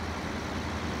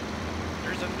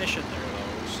 There's a mission there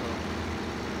though, so...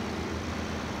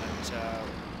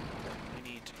 we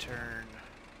need to turn...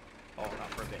 Oh, not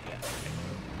for a bit yet. Okay.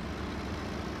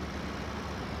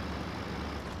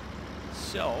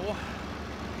 So,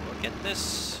 we'll get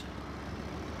this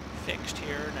fixed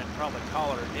here and then probably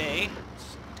call it a day.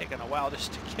 It's taken a while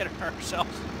just to get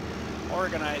ourselves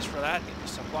organized for that, get the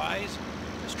supplies.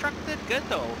 This truck did good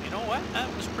though. You know what?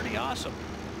 That was pretty awesome.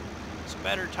 Some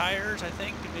better tires, I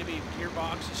think. Maybe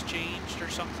gearbox has changed or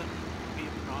something. Maybe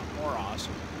not more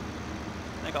awesome.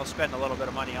 I think I'll spend a little bit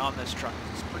of money on this truck.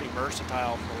 It's pretty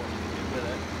versatile for what you can do with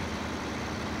it.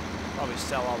 Probably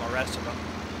sell all the rest of them.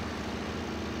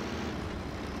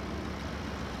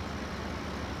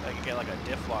 If I could get like a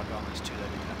diff lock on this too,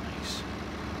 that'd be kind of nice.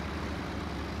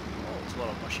 Oh, it's a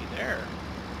little mushy there.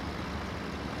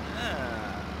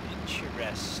 Ah,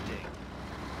 interesting.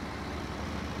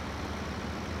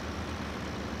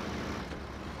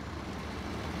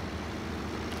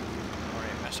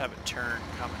 Alright, must have a turn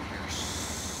coming here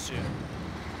soon.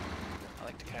 I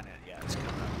like to kind of, yeah, it's coming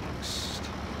up next.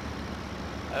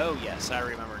 Oh yes, I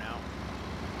remember now.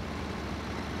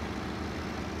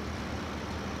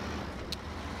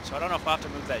 So I don't know if I'll have to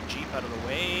move that Jeep out of the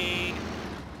way.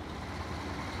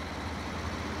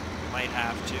 We might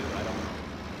have to, I don't know.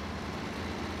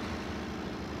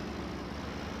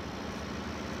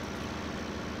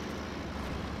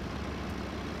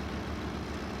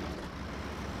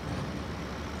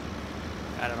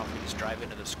 I don't know if we just drive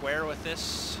into the square with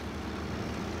this.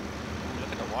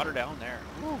 Look at the water down there.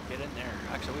 Ooh, get in there.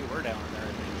 Actually, we were down in there,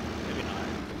 I think. Maybe not.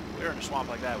 We were in a swamp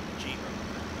like that with the Jeep.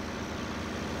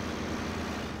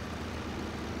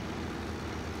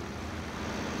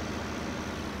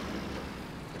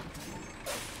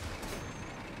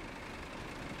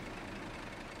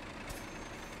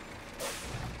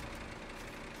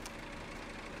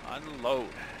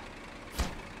 Unload.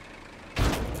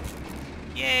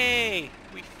 Yay!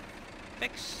 We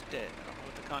fixed it. I don't know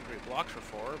what the concrete blocks were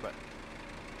for, but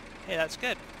hey, that's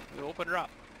good. We opened her up.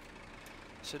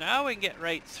 So now we can get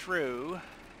right through.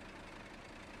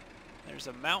 There's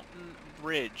a mountain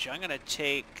bridge. I'm going to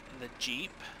take the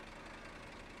Jeep.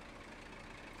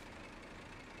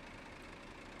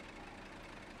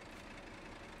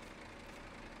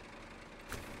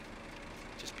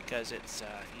 Just because it's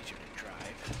easier to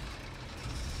drive.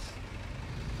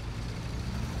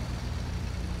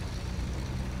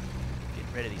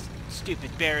 Rid of these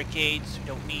stupid barricades. We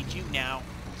don't need you now.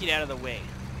 Get out of the way.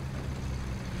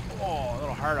 Oh, a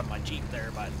little hard on my Jeep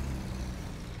there, but...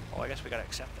 Oh, I guess we gotta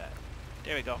accept that.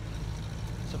 There we go.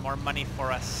 Some more money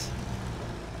for us.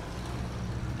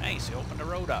 Nice, we opened the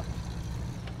road up.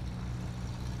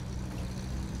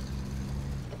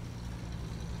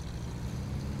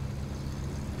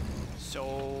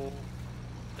 So...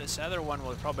 This other one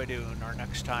we'll probably do in our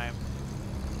next time.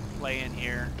 Play in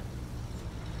here.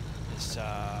 This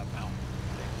mountain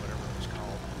thing, whatever it was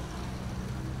called.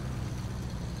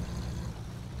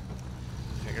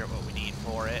 Figure out what we need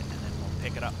for it, and then we'll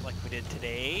pick it up like we did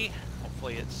today.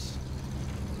 Hopefully it's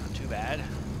not too bad.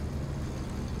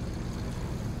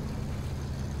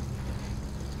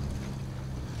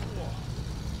 Whoa.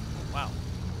 Wow.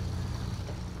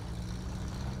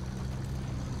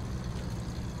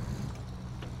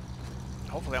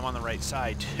 Hopefully I'm on the right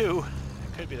side too.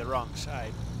 It could be the wrong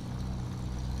side.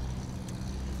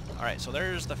 Alright, so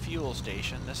there's the fuel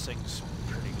station. This thing's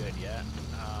pretty good yet.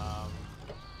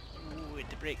 Ooh, it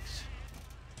brakes.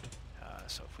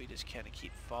 So if we just kind of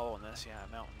keep following this. Yeah,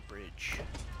 mountain bridge.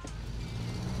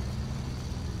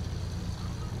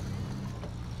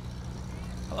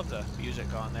 I love the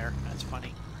music on there. That's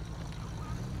funny.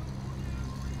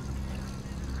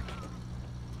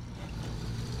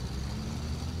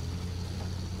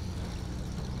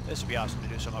 This would be awesome to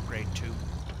do some upgrade too.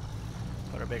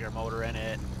 Put a bigger motor in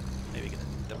it. Maybe get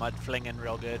the mud flinging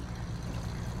real good.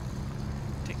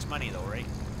 Takes money though, right?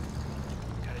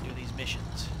 Gotta do these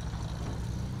missions.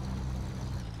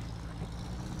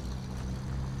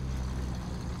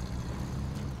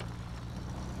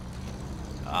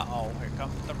 Uh-oh, here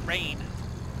comes the rain.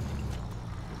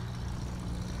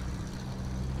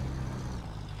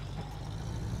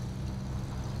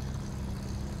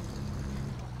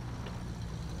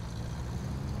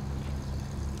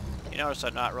 You notice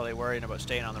I'm not really worrying about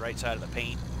staying on the right side of the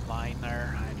paint line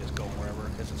there. I just go wherever,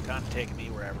 because it's kind of taking me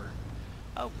wherever.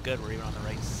 Oh good, we're even on the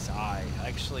right side.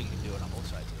 Actually, you can do it on both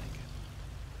sides, I think.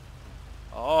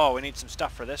 Oh, we need some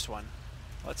stuff for this one.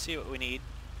 Let's see what we need.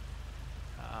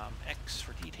 X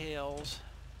for details.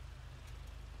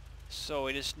 So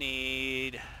we just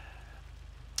need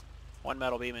 1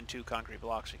 metal beam and 2 concrete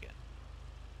blocks again.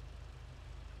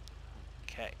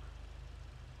 Okay.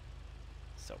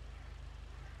 So,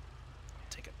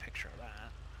 take a picture of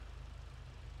that.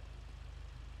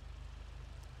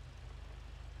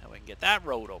 Now we can get that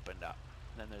road opened up.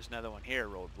 And then there's another one here,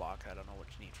 roadblock. I don't know what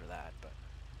you need for that, but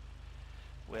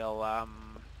we'll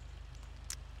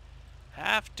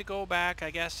have to go back,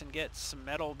 I guess, and get some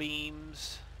metal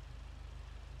beams,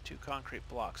 2 concrete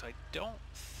blocks. I don't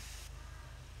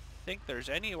think there's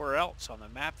anywhere else on the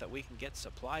map that we can get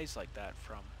supplies like that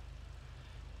from.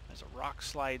 There's a rock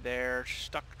slide there,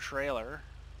 stuck trailer.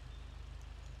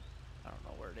 I don't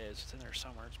know where it is. It's in there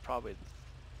somewhere. It's probably,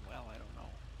 well, I don't know.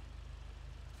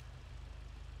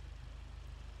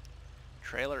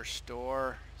 Trailer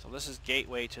store. So this is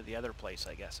gateway to the other place,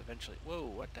 I guess, eventually. Whoa,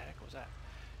 what the heck was that?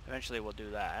 Eventually we'll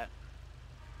do that.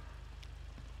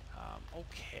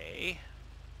 Okay.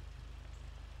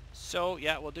 So,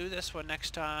 yeah, we'll do this one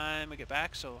next time we get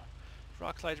back. So,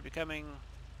 rock slides are becoming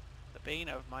the bane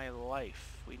of my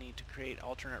life. We need to create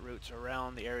alternate routes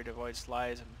around the area to avoid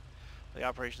slides, and the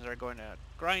operations are going to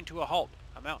grind to a halt.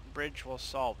 A mountain bridge will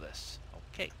solve this.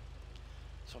 Okay.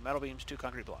 So, metal beams, 2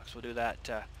 concrete blocks. We'll do that.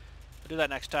 We'll do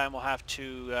that next time. We'll have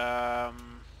to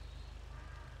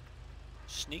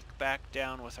sneak back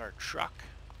down with our truck.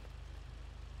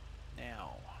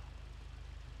 Now,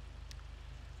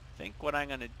 I think what I'm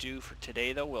going to do for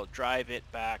today, though, we'll drive it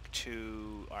back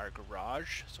to our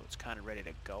garage, so it's kind of ready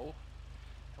to go.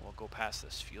 And we'll go past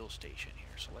this fuel station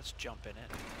here. So let's jump in it.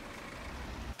 We'll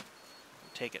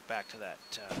take it back to that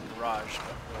garage,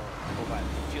 but we'll go by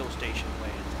the fuel station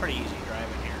way. It's pretty easy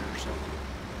driving here, so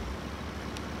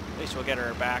at least we'll get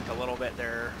her back a little bit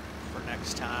there for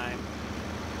next time.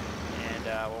 And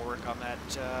we'll work on that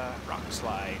rock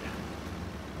slide.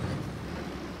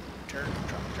 Turn,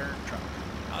 truck.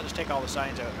 I'll just take all the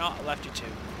signs out. No, I left you two.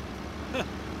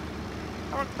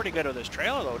 I worked pretty good with this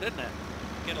trailer though, didn't it?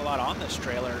 Get a lot on this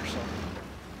trailer, so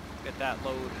get that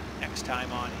load next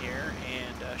time on here,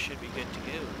 and should be good to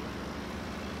go.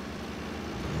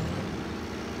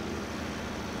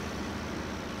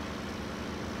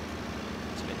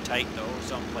 It's a bit tight though,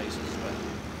 some places, but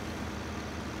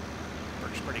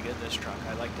works pretty good, this truck.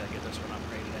 I'd like to get this one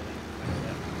upgraded, I think.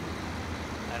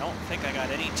 I don't think I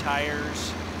got any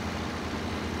tires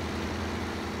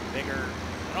bigger.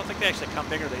 I don't think they actually come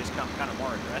bigger, they just come kind of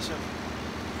more aggressive.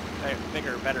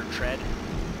 Bigger, better tread.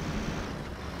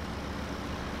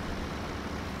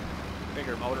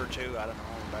 Bigger motor too, I don't know,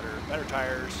 better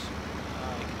tires.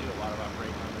 You can do a lot of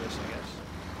upgrading on this, I guess.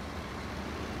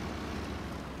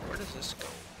 Where does this go?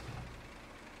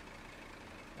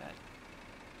 That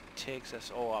takes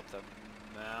us, oh, up the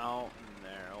mountain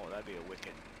there. Oh, that'd be a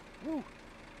wicked, woo,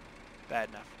 bad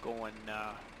enough going,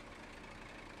 oh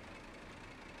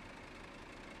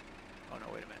no,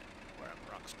 wait a minute, we're on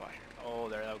the wrong spot here. Oh,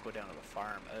 there, that'll go down to the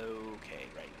farm. Okay,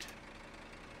 right.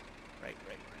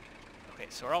 Okay,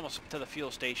 so we're almost to the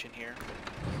fuel station here.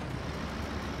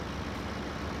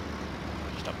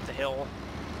 Just up the hill.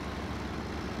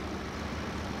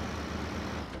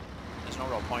 There's no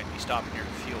real point in me stopping here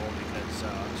to fuel because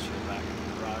let's fuel back in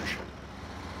the garage.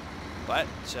 But,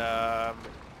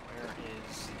 where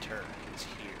is the turn? It's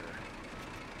here.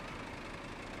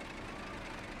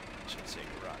 I should say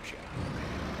garage, yeah.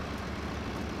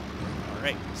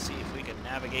 Alright, let's see if we can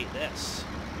navigate this.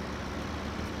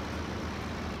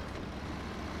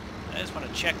 I just want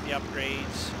to check the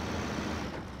upgrades.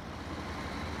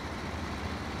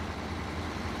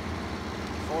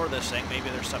 For this thing, maybe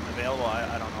there's something available,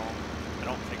 I don't know. I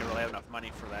don't think I really have enough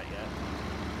money for that yet.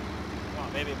 Come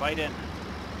on, baby, bite in.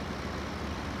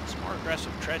 Some more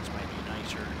aggressive treads might be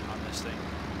nicer on this thing.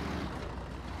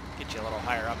 Get you a little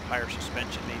higher up, higher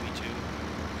suspension maybe too.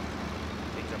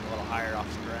 Take them a little higher off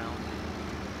the ground.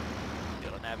 Be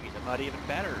able to navigate the mud even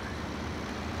better.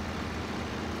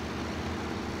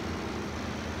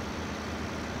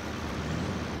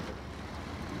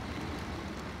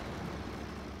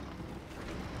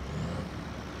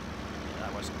 Yeah,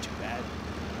 that wasn't too bad.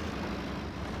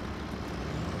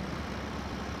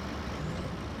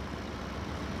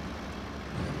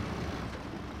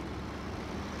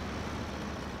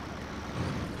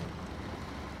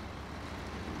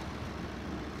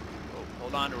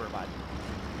 Hold on to her, bud.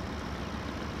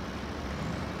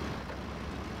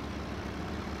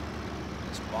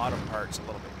 This bottom part's a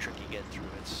little bit tricky to get through.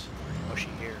 It's mushy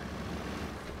here.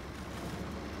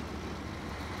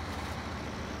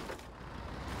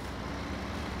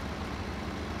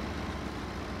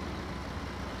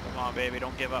 Come on, baby,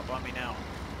 don't give up on me now.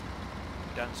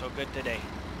 You've done so good today.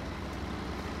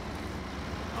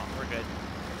 Oh, we're good.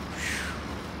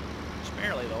 Just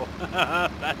barely, though.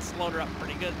 That slowed her up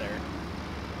pretty good there.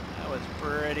 That was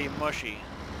pretty mushy.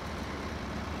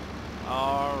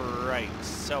 Alright,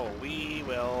 so we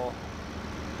will...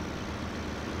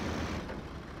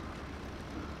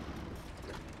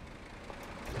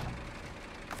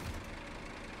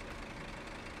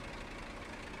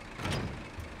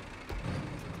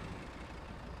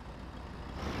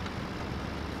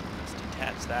 Let's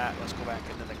detach that. Let's go back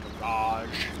into the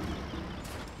garage.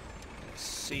 Let's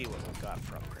see what we've got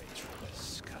for upgrades for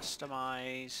this.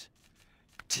 Customize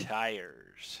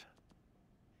tires.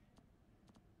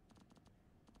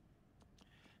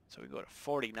 So we go to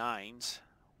 49s,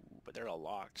 but they're all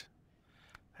locked.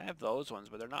 I have those ones,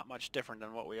 but they're not much different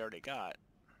than what we already got.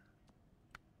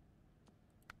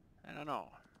 I don't know.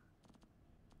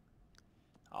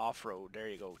 Off-road, there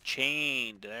you go.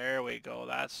 Chained, there we go.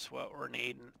 That's what we're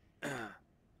needing.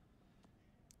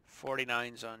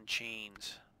 49s on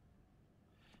chains.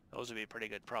 Those would be pretty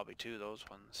good probably too, those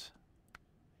ones.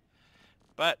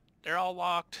 But they're all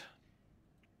locked.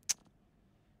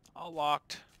 All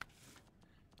locked.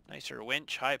 Nicer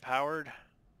winch, high powered.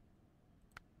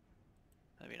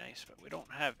 That'd be nice, but we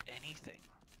don't have anything.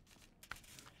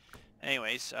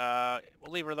 Anyways,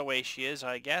 we'll leave her the way she is,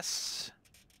 I guess.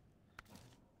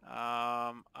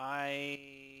 Well,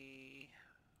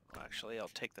 actually, I'll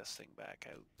take this thing back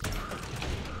out.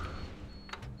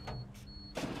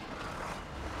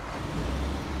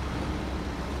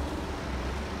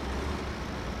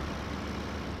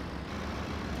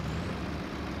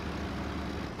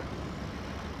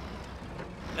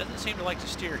 Doesn't seem to like to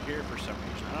steer here for some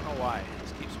reason. I don't know why. It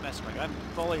just keeps messing. Like I'm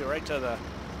fully right to the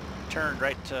turned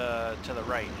right to the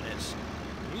right, and it's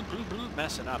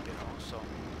messing up, you know. So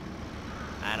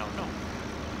I don't know.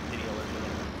 The deal is with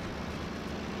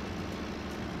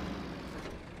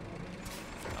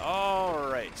it. All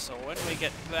right. So when we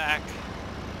get back,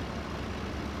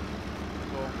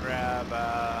 we'll go and grab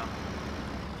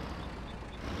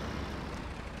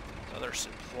other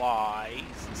supplies.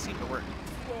 They seem to work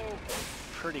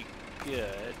pretty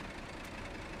good.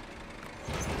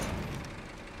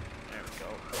 There we go.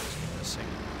 Let's get this thing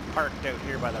parked out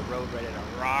here by the road, ready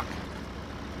to rock.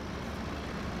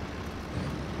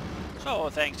 So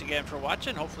thanks again for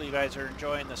watching. Hopefully you guys are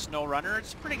enjoying the SnowRunner.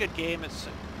 It's a pretty good game. It's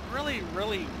really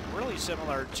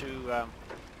similar to the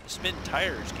Spin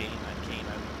Tires game that came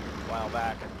out a while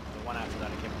back, and the one after that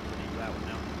I can't remember the name of that one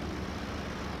now.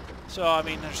 So I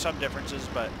mean, there's some differences,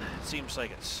 but it seems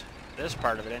like it's this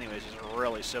part of it anyways is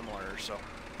really similar. So,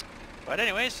 but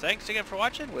anyways, thanks again for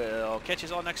watching. We'll catch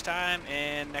you all next time,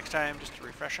 and next time, just to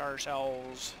refresh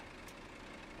ourselves,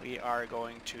 we are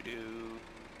going to do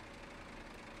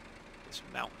this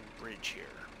mountain bridge here.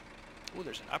 Oh,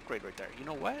 there's an upgrade right there. You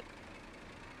know what?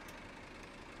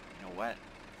 You know what?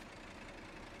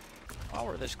 While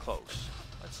we're this close,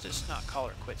 let's just not call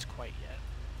her quits quite yet.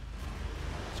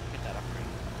 Let's get that upgrade.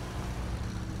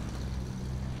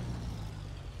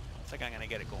 I think I'm going to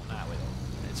get it going that way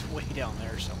though. It's way down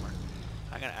there somewhere.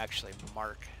 I'm going to actually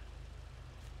mark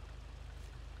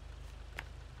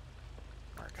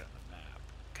it on the map,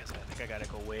 because I think I got to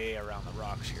go way around the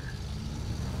rocks here.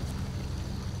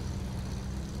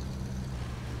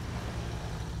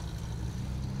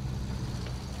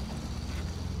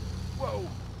 Whoa!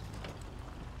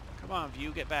 Come on,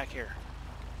 View, get back here.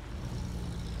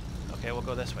 Okay, we'll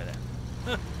go this way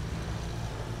then.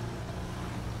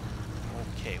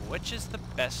 Okay, which is the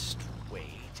best way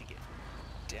to get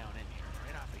down in here?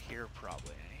 Right off of here,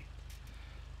 probably, eh?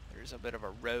 There's a bit of a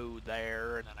road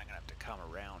there, and then I'm going to have to come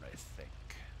around, I think.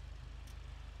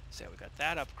 So we got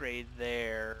that upgrade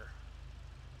there.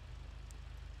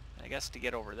 I guess to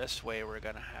get over this way, we're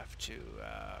gonna have to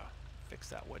fix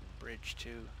that wooden bridge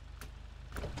too.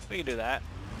 We can do that.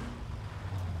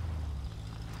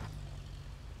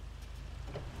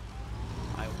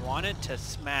 I wanted to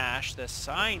smash the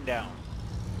sign down.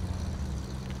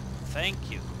 Thank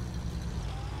you.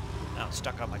 Now it's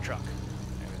stuck on my truck.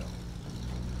 There we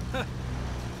go.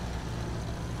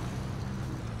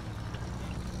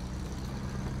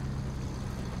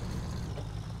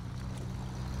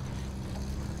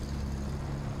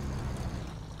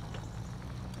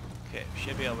 Okay, we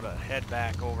should be able to head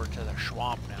back over to the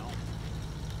swamp now.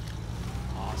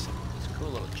 Awesome. It's a cool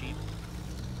little Jeep.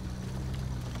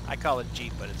 I call it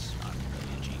Jeep, but it's not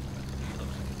really a Jeep, but it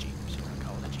looks like a Jeep, so we're gonna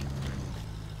call it a Jeep.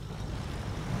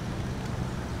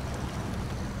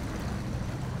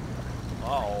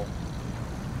 Uh-oh.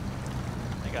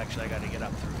 I think actually I gotta get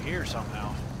up through here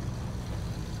somehow.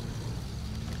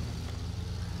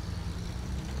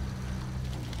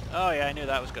 Oh yeah, I knew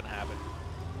that was gonna happen.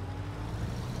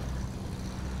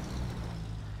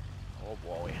 Oh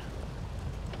boy.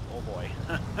 Oh boy.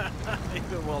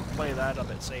 Maybe we'll play that a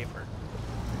bit safer.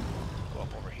 Go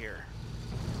up over here.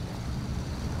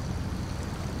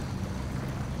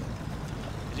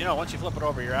 Because you know, once you flip it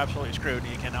over, you're absolutely screwed.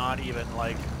 You cannot even,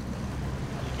 like,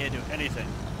 you can't do anything.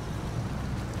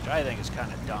 Which I think is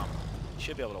kind of dumb. You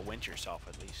should be able to winch yourself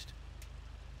at least.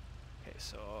 Okay,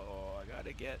 so I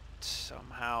gotta get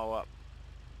somehow up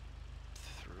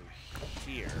through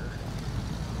here.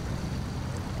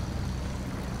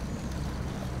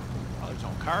 Oh, there's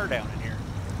no car down in here.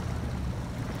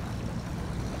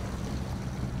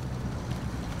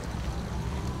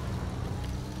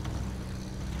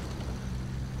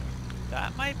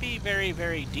 That might be very,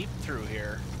 very deep through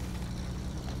here.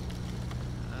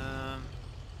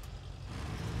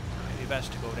 Maybe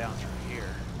best to go down through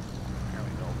here. There we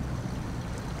go.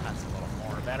 That's a little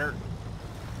more better.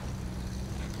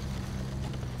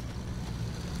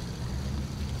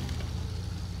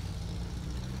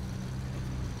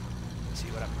 Let's see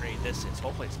what upgrade this is.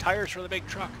 Hopefully it's tires for the big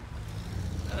truck.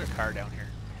 Another car down here.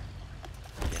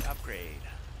 Get upgrade.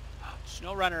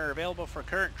 SnowRunner available for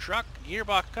current truck.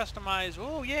 Gearbox customized.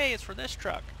 Oh, yay, it's for this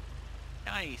truck.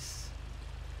 Nice.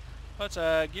 Well, it's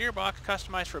a gearbox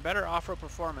customized for better off-road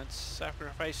performance,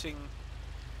 sacrificing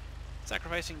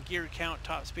gear count,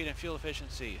 top speed, and fuel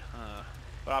efficiency,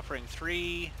 but offering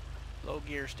 3 low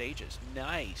gear stages.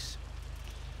 Nice.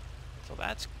 So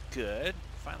that's good.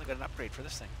 Finally got an upgrade for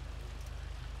this thing.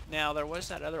 Now, there was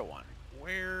that other one.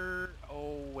 Where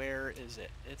is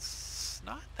it? It's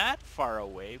not that far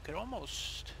away. We could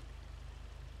almost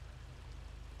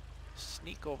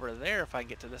sneak over there if I can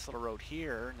get to this little road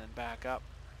here and then back up.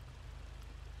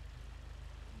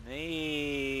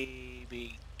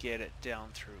 Maybe get it down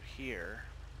through here.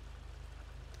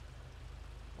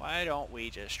 Why don't we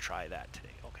just try that today?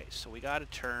 Okay, so we got to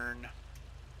turn,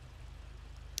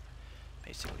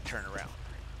 basically turn around.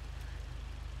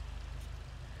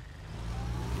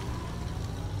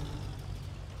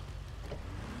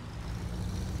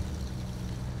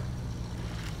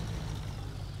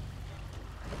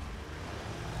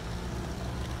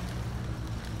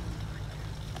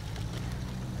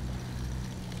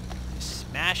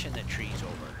 Smashing the trees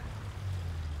over.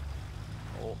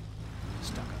 Oh,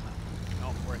 stuck on that.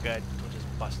 No, we're good. We'll just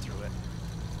bust through it.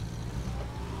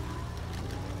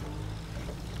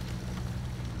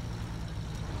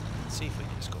 Let's see if we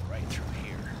can just go right through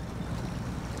here.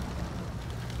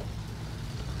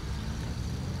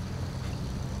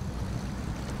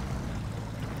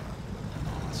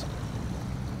 Awesome.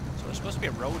 So there's supposed to be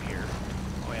a road here.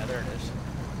 Oh yeah, there it is.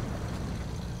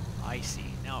 I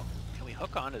see. Now, can we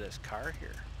hook onto this car here?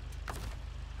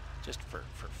 Just for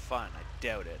fun. I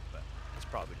doubt it, but it's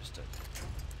probably just a...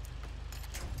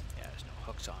 Yeah, there's no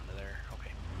hooks onto there.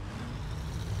 Okay.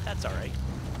 That's alright.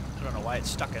 I don't know why it's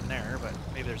stuck in there, but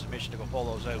maybe there's a mission to go pull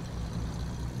those out.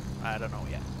 I don't know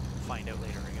yet. Find out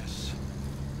later, I guess.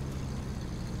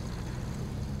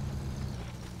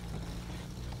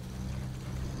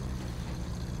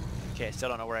 Okay, I still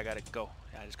don't know where I gotta go.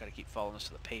 I just gotta keep following this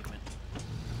to the pavement. It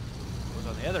goes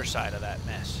on the other side of that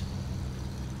mess.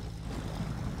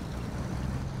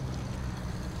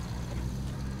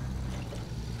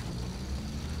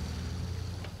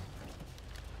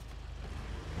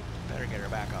 Better get her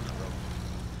back on the road.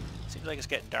 Seems like it's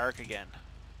getting dark again.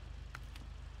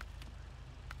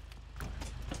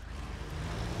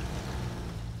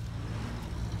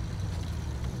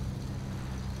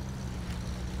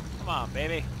 Come on,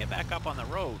 baby. Get back up on the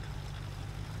road.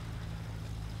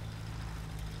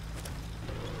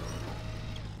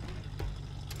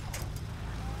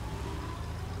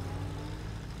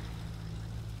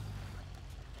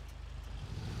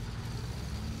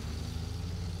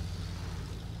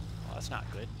 That's not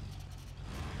good.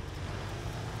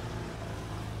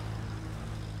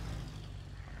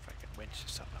 I wonder if I can winch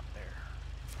something up there.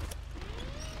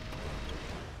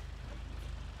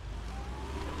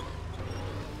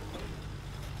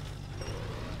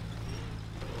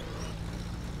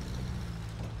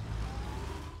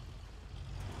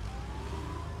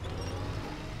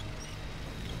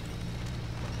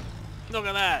 Look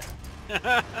at that!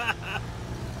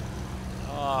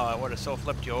 Oh, I would have so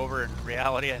flipped you over in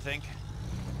reality, I think.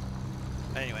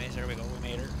 Anyways, there we go. We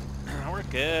made her. We're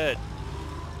good.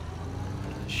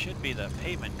 There should be the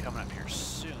pavement coming up here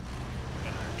soon. We're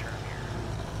gonna turn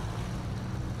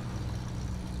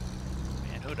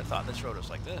here. Man, who would have thought this road was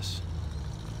like this?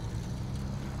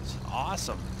 It's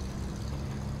awesome.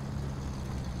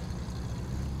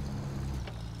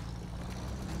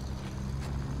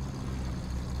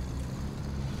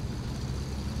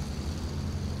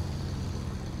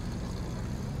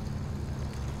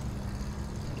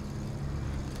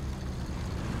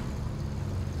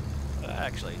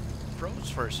 Actually froze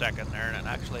for a second there and it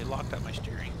actually locked up my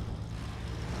steering.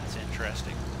 That's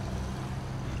interesting.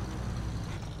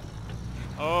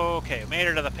 Okay, made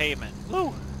her to the pavement.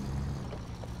 Woo!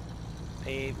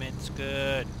 Pavement's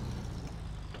good.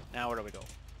 Now where do we go?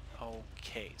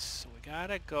 Okay, so we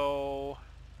gotta go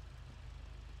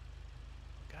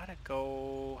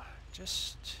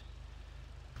just,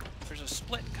 there's a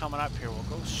split coming up here. We'll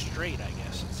go straight, I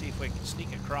guess, and see if we can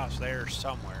sneak across there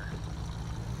somewhere.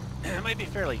 It might be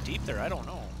fairly deep there, I don't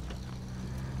know.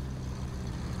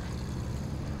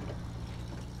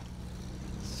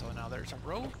 So now there's a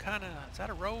road kinda, is that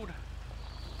a road?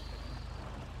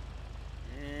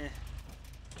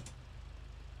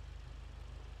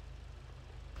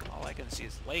 All I can see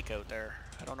is lake out there.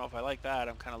 I don't know if I like that.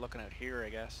 I'm kinda looking out here, I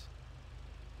guess.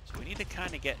 So we need to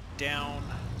kinda get down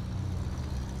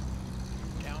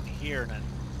here and then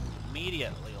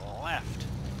immediately left.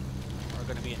 We're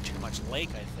going to be in too much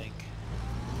lake, I think.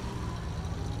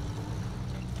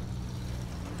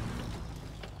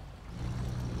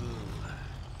 Ooh.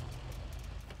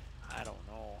 I don't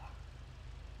know.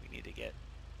 We need to get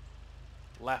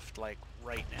left, like,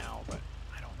 right now, but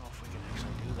I don't know if we can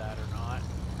actually do that or not.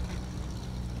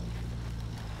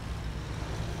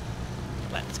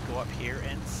 Let's go up here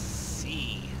and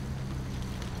see.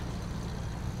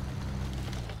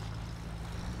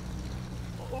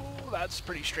 Oh, that's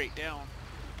pretty straight down.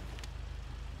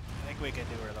 I think we can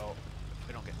do her though, if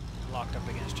we don't get locked up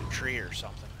against a tree or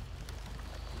something.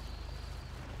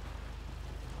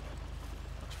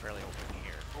 Looks fairly open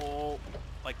here. Oh,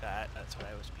 like that. That's what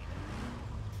I was meaning.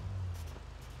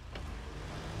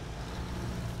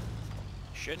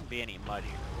 Shouldn't be any mud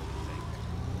here, what do you think?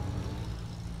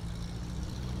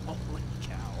 Holy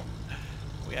cow.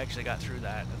 We actually got through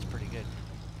that. That's pretty good.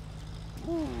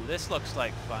 Ooh, this looks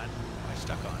like fun. What am I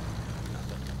stuck on?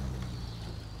 Nothing.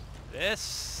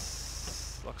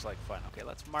 This looks like fun. Okay,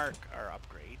 let's mark our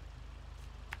upgrade.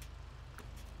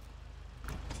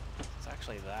 It's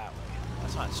actually that way.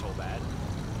 That's not so bad.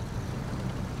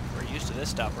 We're used to this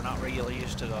stuff. We're not really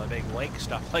used to the big lake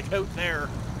stuff like out there.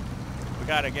 We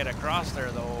gotta get across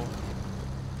there though.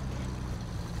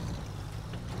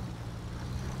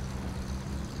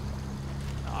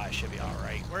 Oh, I should be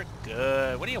alright. We're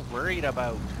good. What are you worried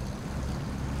about?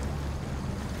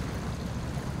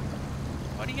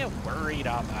 What are you worried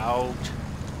about?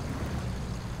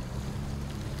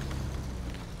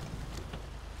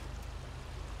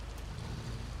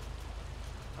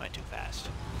 I went too fast.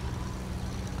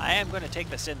 I am going to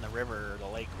take this in the river or the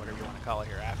lake, whatever you want to call it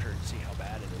here after and see how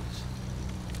bad it is.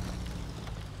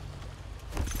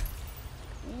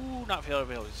 Ooh, not failure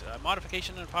abilities.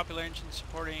 Modification and popular engine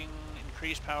supporting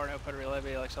increased power and output,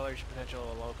 reliability, acceleration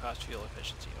potential, low cost fuel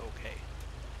efficiency. Okay.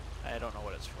 I don't know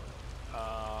what it's for.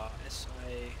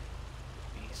 SI-V6.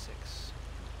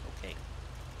 Okay.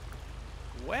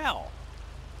 Well.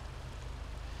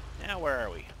 Now where are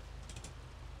we?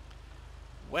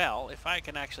 Well, if I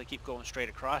can actually keep going straight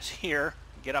across here,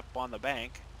 get up on the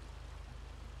bank,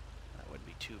 that wouldn't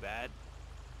be too bad.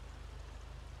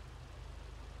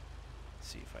 Let's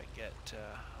see if I get,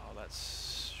 oh,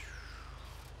 that's,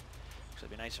 actually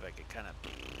it'd be nice if I could kind of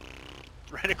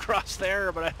right across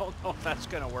there, but I don't know if that's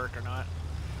going to work or not.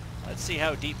 Let's see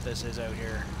how deep this is out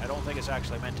here. I don't think it's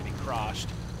actually meant to be crossed.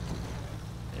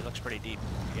 It looks pretty deep.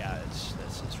 Yeah, this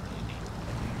is really deep.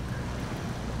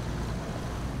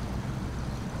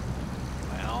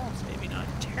 Well, it's maybe not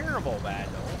terrible bad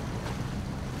though.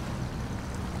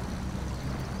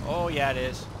 Oh yeah, it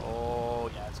is. Oh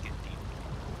yeah, it's getting deep.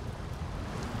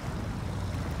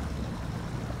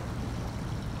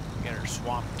 Get her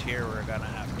swamped here. We're gonna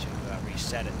have to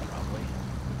reset it probably.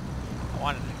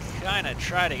 wanted to kind of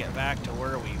try to get back to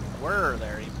where we were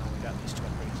there, even though we got these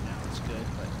twin rigs now. It's good,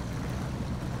 but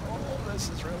oh, this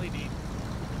is really deep.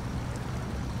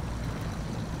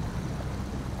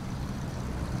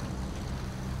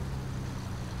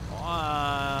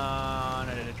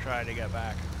 Wanted to try to get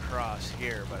back across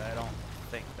here, but I don't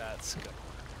think that's good.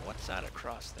 What's that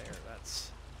across there?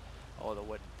 That's, oh, the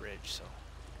wooden bridge. So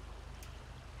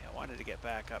yeah, I wanted to get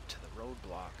back up to the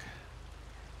roadblock.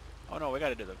 Oh no, we got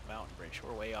to do the mountain bridge.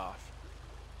 We're way off.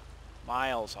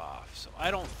 Miles off. So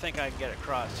I don't think I can get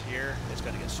across here. It's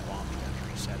going to get swamped. We have to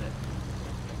reset it.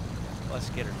 Let's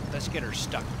get her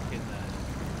stuck in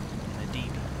the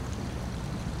deep.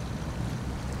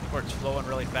 Where it's flowing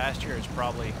really fast here, it's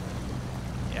probably,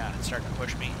 yeah, it's starting to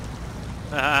push me.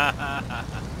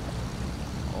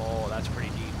 Oh, that's pretty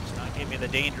deep. It's not giving me the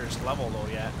dangerous level though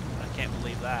yet. I can't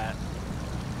believe that.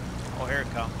 Oh, here it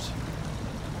comes.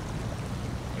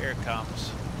 Here it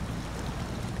comes.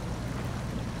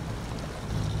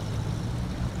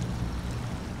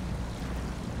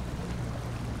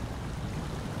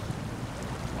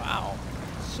 Wow.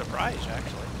 Surprised,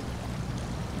 actually.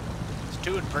 It's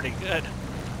doing pretty good.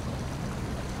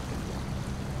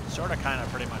 Sort of, kind of,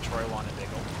 pretty much where I wanted to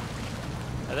go.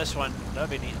 Now this one, that'll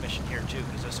be a neat mission here too,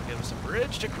 because this will give us a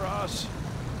bridge to cross.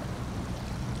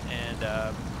 And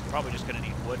probably just going to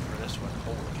need wood for this one.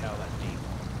 Holy cow, that deep.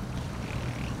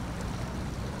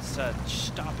 Let's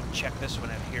stop and check this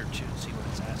one out here too and see what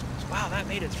it's asking us. Wow, that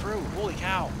made it through. Holy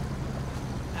cow.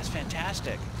 That's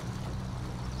fantastic.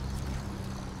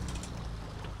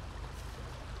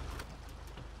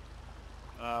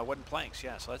 Wooden planks,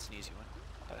 yeah, so that's an easy one.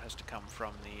 That has to come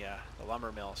from the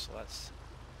lumber mill, so it's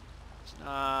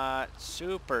not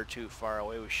super too far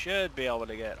away. We should be able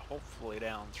to get hopefully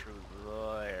down through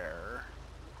there.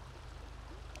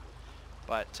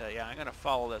 But yeah, I'm gonna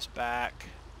follow this back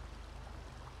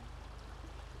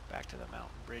to the mountain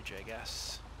bridge, I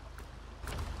guess.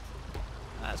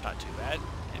 That's not too bad.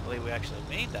 Can't believe we actually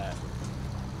made that.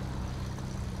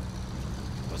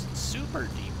 It wasn't super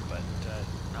deep, but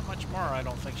not much more I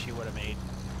don't think she would have made.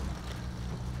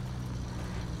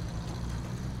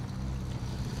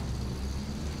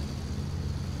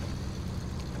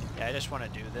 Yeah, I just want to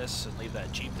do this and leave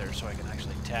that Jeep there so I can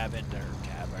actually tab into her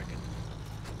cab. I can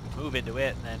move into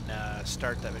it and then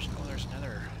start that mission. Oh, there's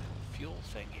another fuel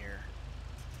thing here.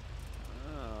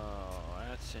 Oh,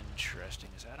 that's interesting.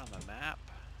 Is that on the map?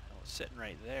 Oh, it's sitting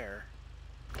right there.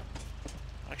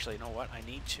 Actually, you know what? I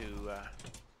need to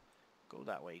go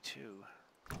that way too.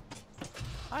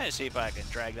 I'm gonna see if I can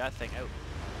drag that thing out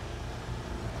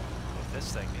with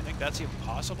this thing. Do you think that's even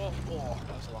possible? Oh,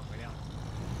 that was a long way down.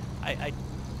 I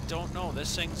don't know.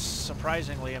 This thing's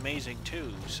surprisingly amazing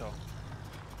too, so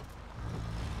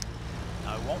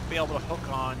I won't be able to hook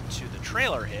on to the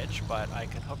trailer hitch, but I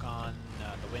can hook on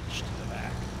the winch to the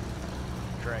back,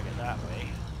 drag it that way.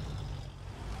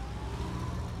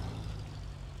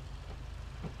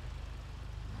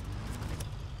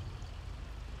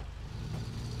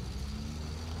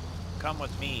 Come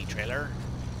with me, trailer.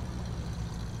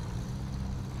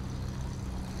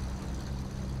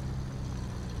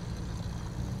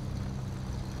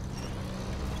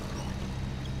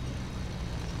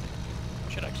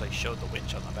 Should actually show the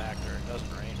winch on the back there. It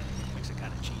doesn't, right? It makes it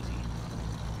kind of cheesy.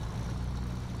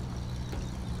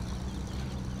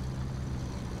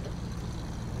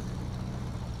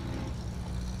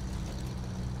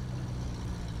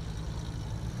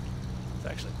 It's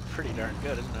actually pretty darn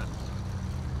good, isn't it?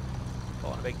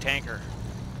 Pulling a big tanker.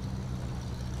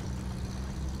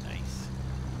 Nice.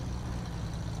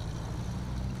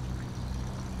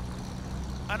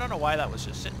 I don't know why that was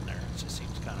just sitting there. It just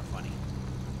seems kind of funny.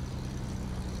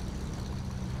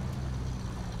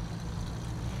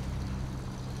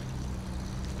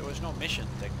 There was no mission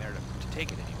thing there to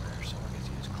take it anywhere, so I guess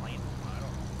you just claim them. I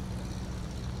don't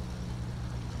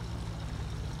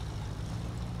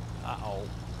know. Uh-oh.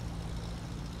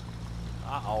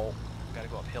 Uh-oh. Gotta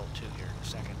go uphill too here in a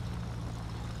second.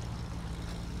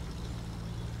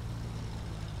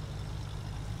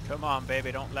 Come on,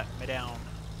 baby, don't let me down.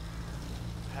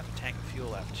 I have a tank of fuel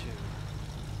left too.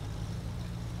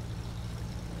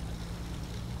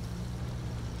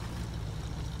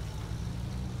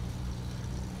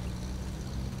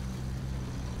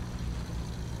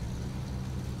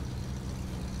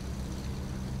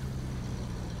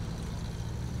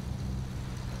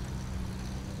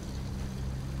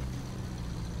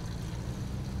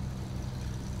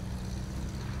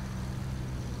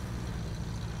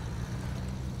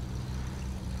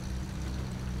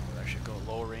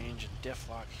 Low range and diff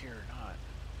lock here or not.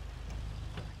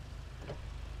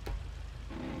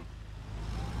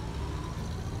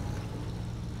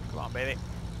 Come Come on, baby.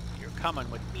 You're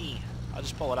coming with me. I'll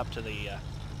just pull it up to the,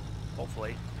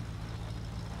 hopefully.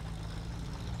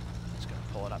 Just gonna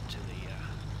pull it up to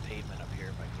the pavement up here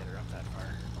if I can get her up that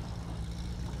far.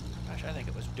 Gosh, I think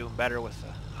it was doing better with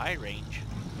the high range.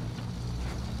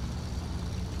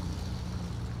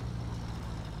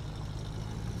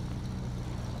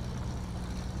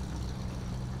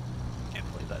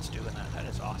 Can't believe that's doing that. That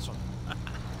is awesome.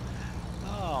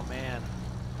 Oh man,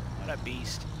 what a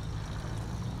beast.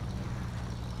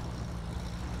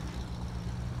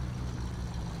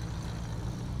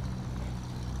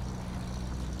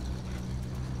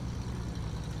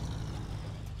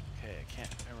 Okay, I can't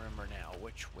remember now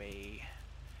which way.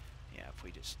 Yeah, if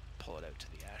we just pull it out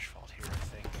to the asphalt here, I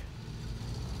think.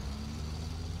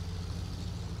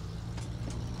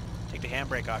 Take the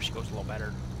handbrake off, she goes a little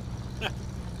better.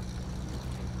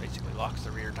 Basically locks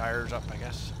the rear tires up, I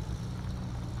guess.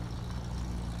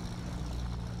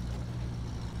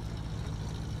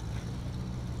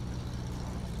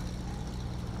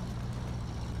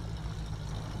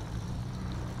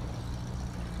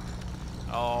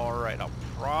 Alright, I'll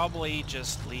probably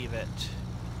just leave it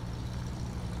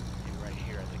right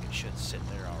here. I think it should sit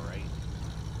there alright.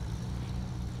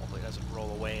 Hopefully it doesn't roll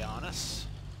away on us.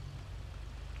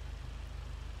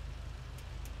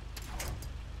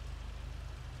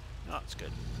 No, it's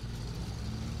good.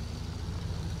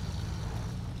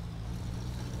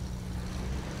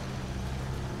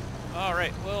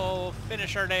 Alright, we'll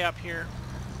finish our day up here.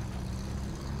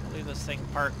 We'll leave this thing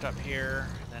parked up here,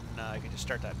 and then I can just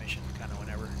start that mission kind of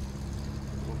whenever.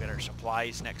 We'll get our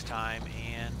supplies next time,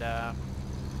 and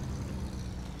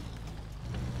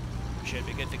we should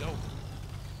be good to go.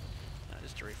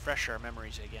 Just to refresh our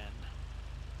memories again.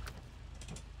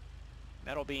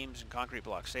 Metal beams and concrete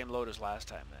blocks, same load as last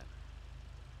time then.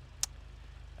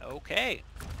 Okay,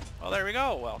 well there we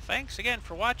go. Well, thanks again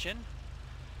for watching.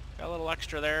 Got a little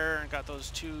extra there and got those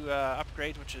 2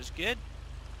 upgrades, which is good.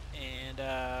 And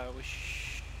we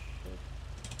should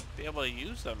be able to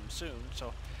use them soon.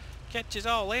 So catch you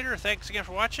all later. Thanks again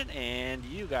for watching, and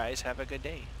you guys have a good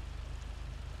day.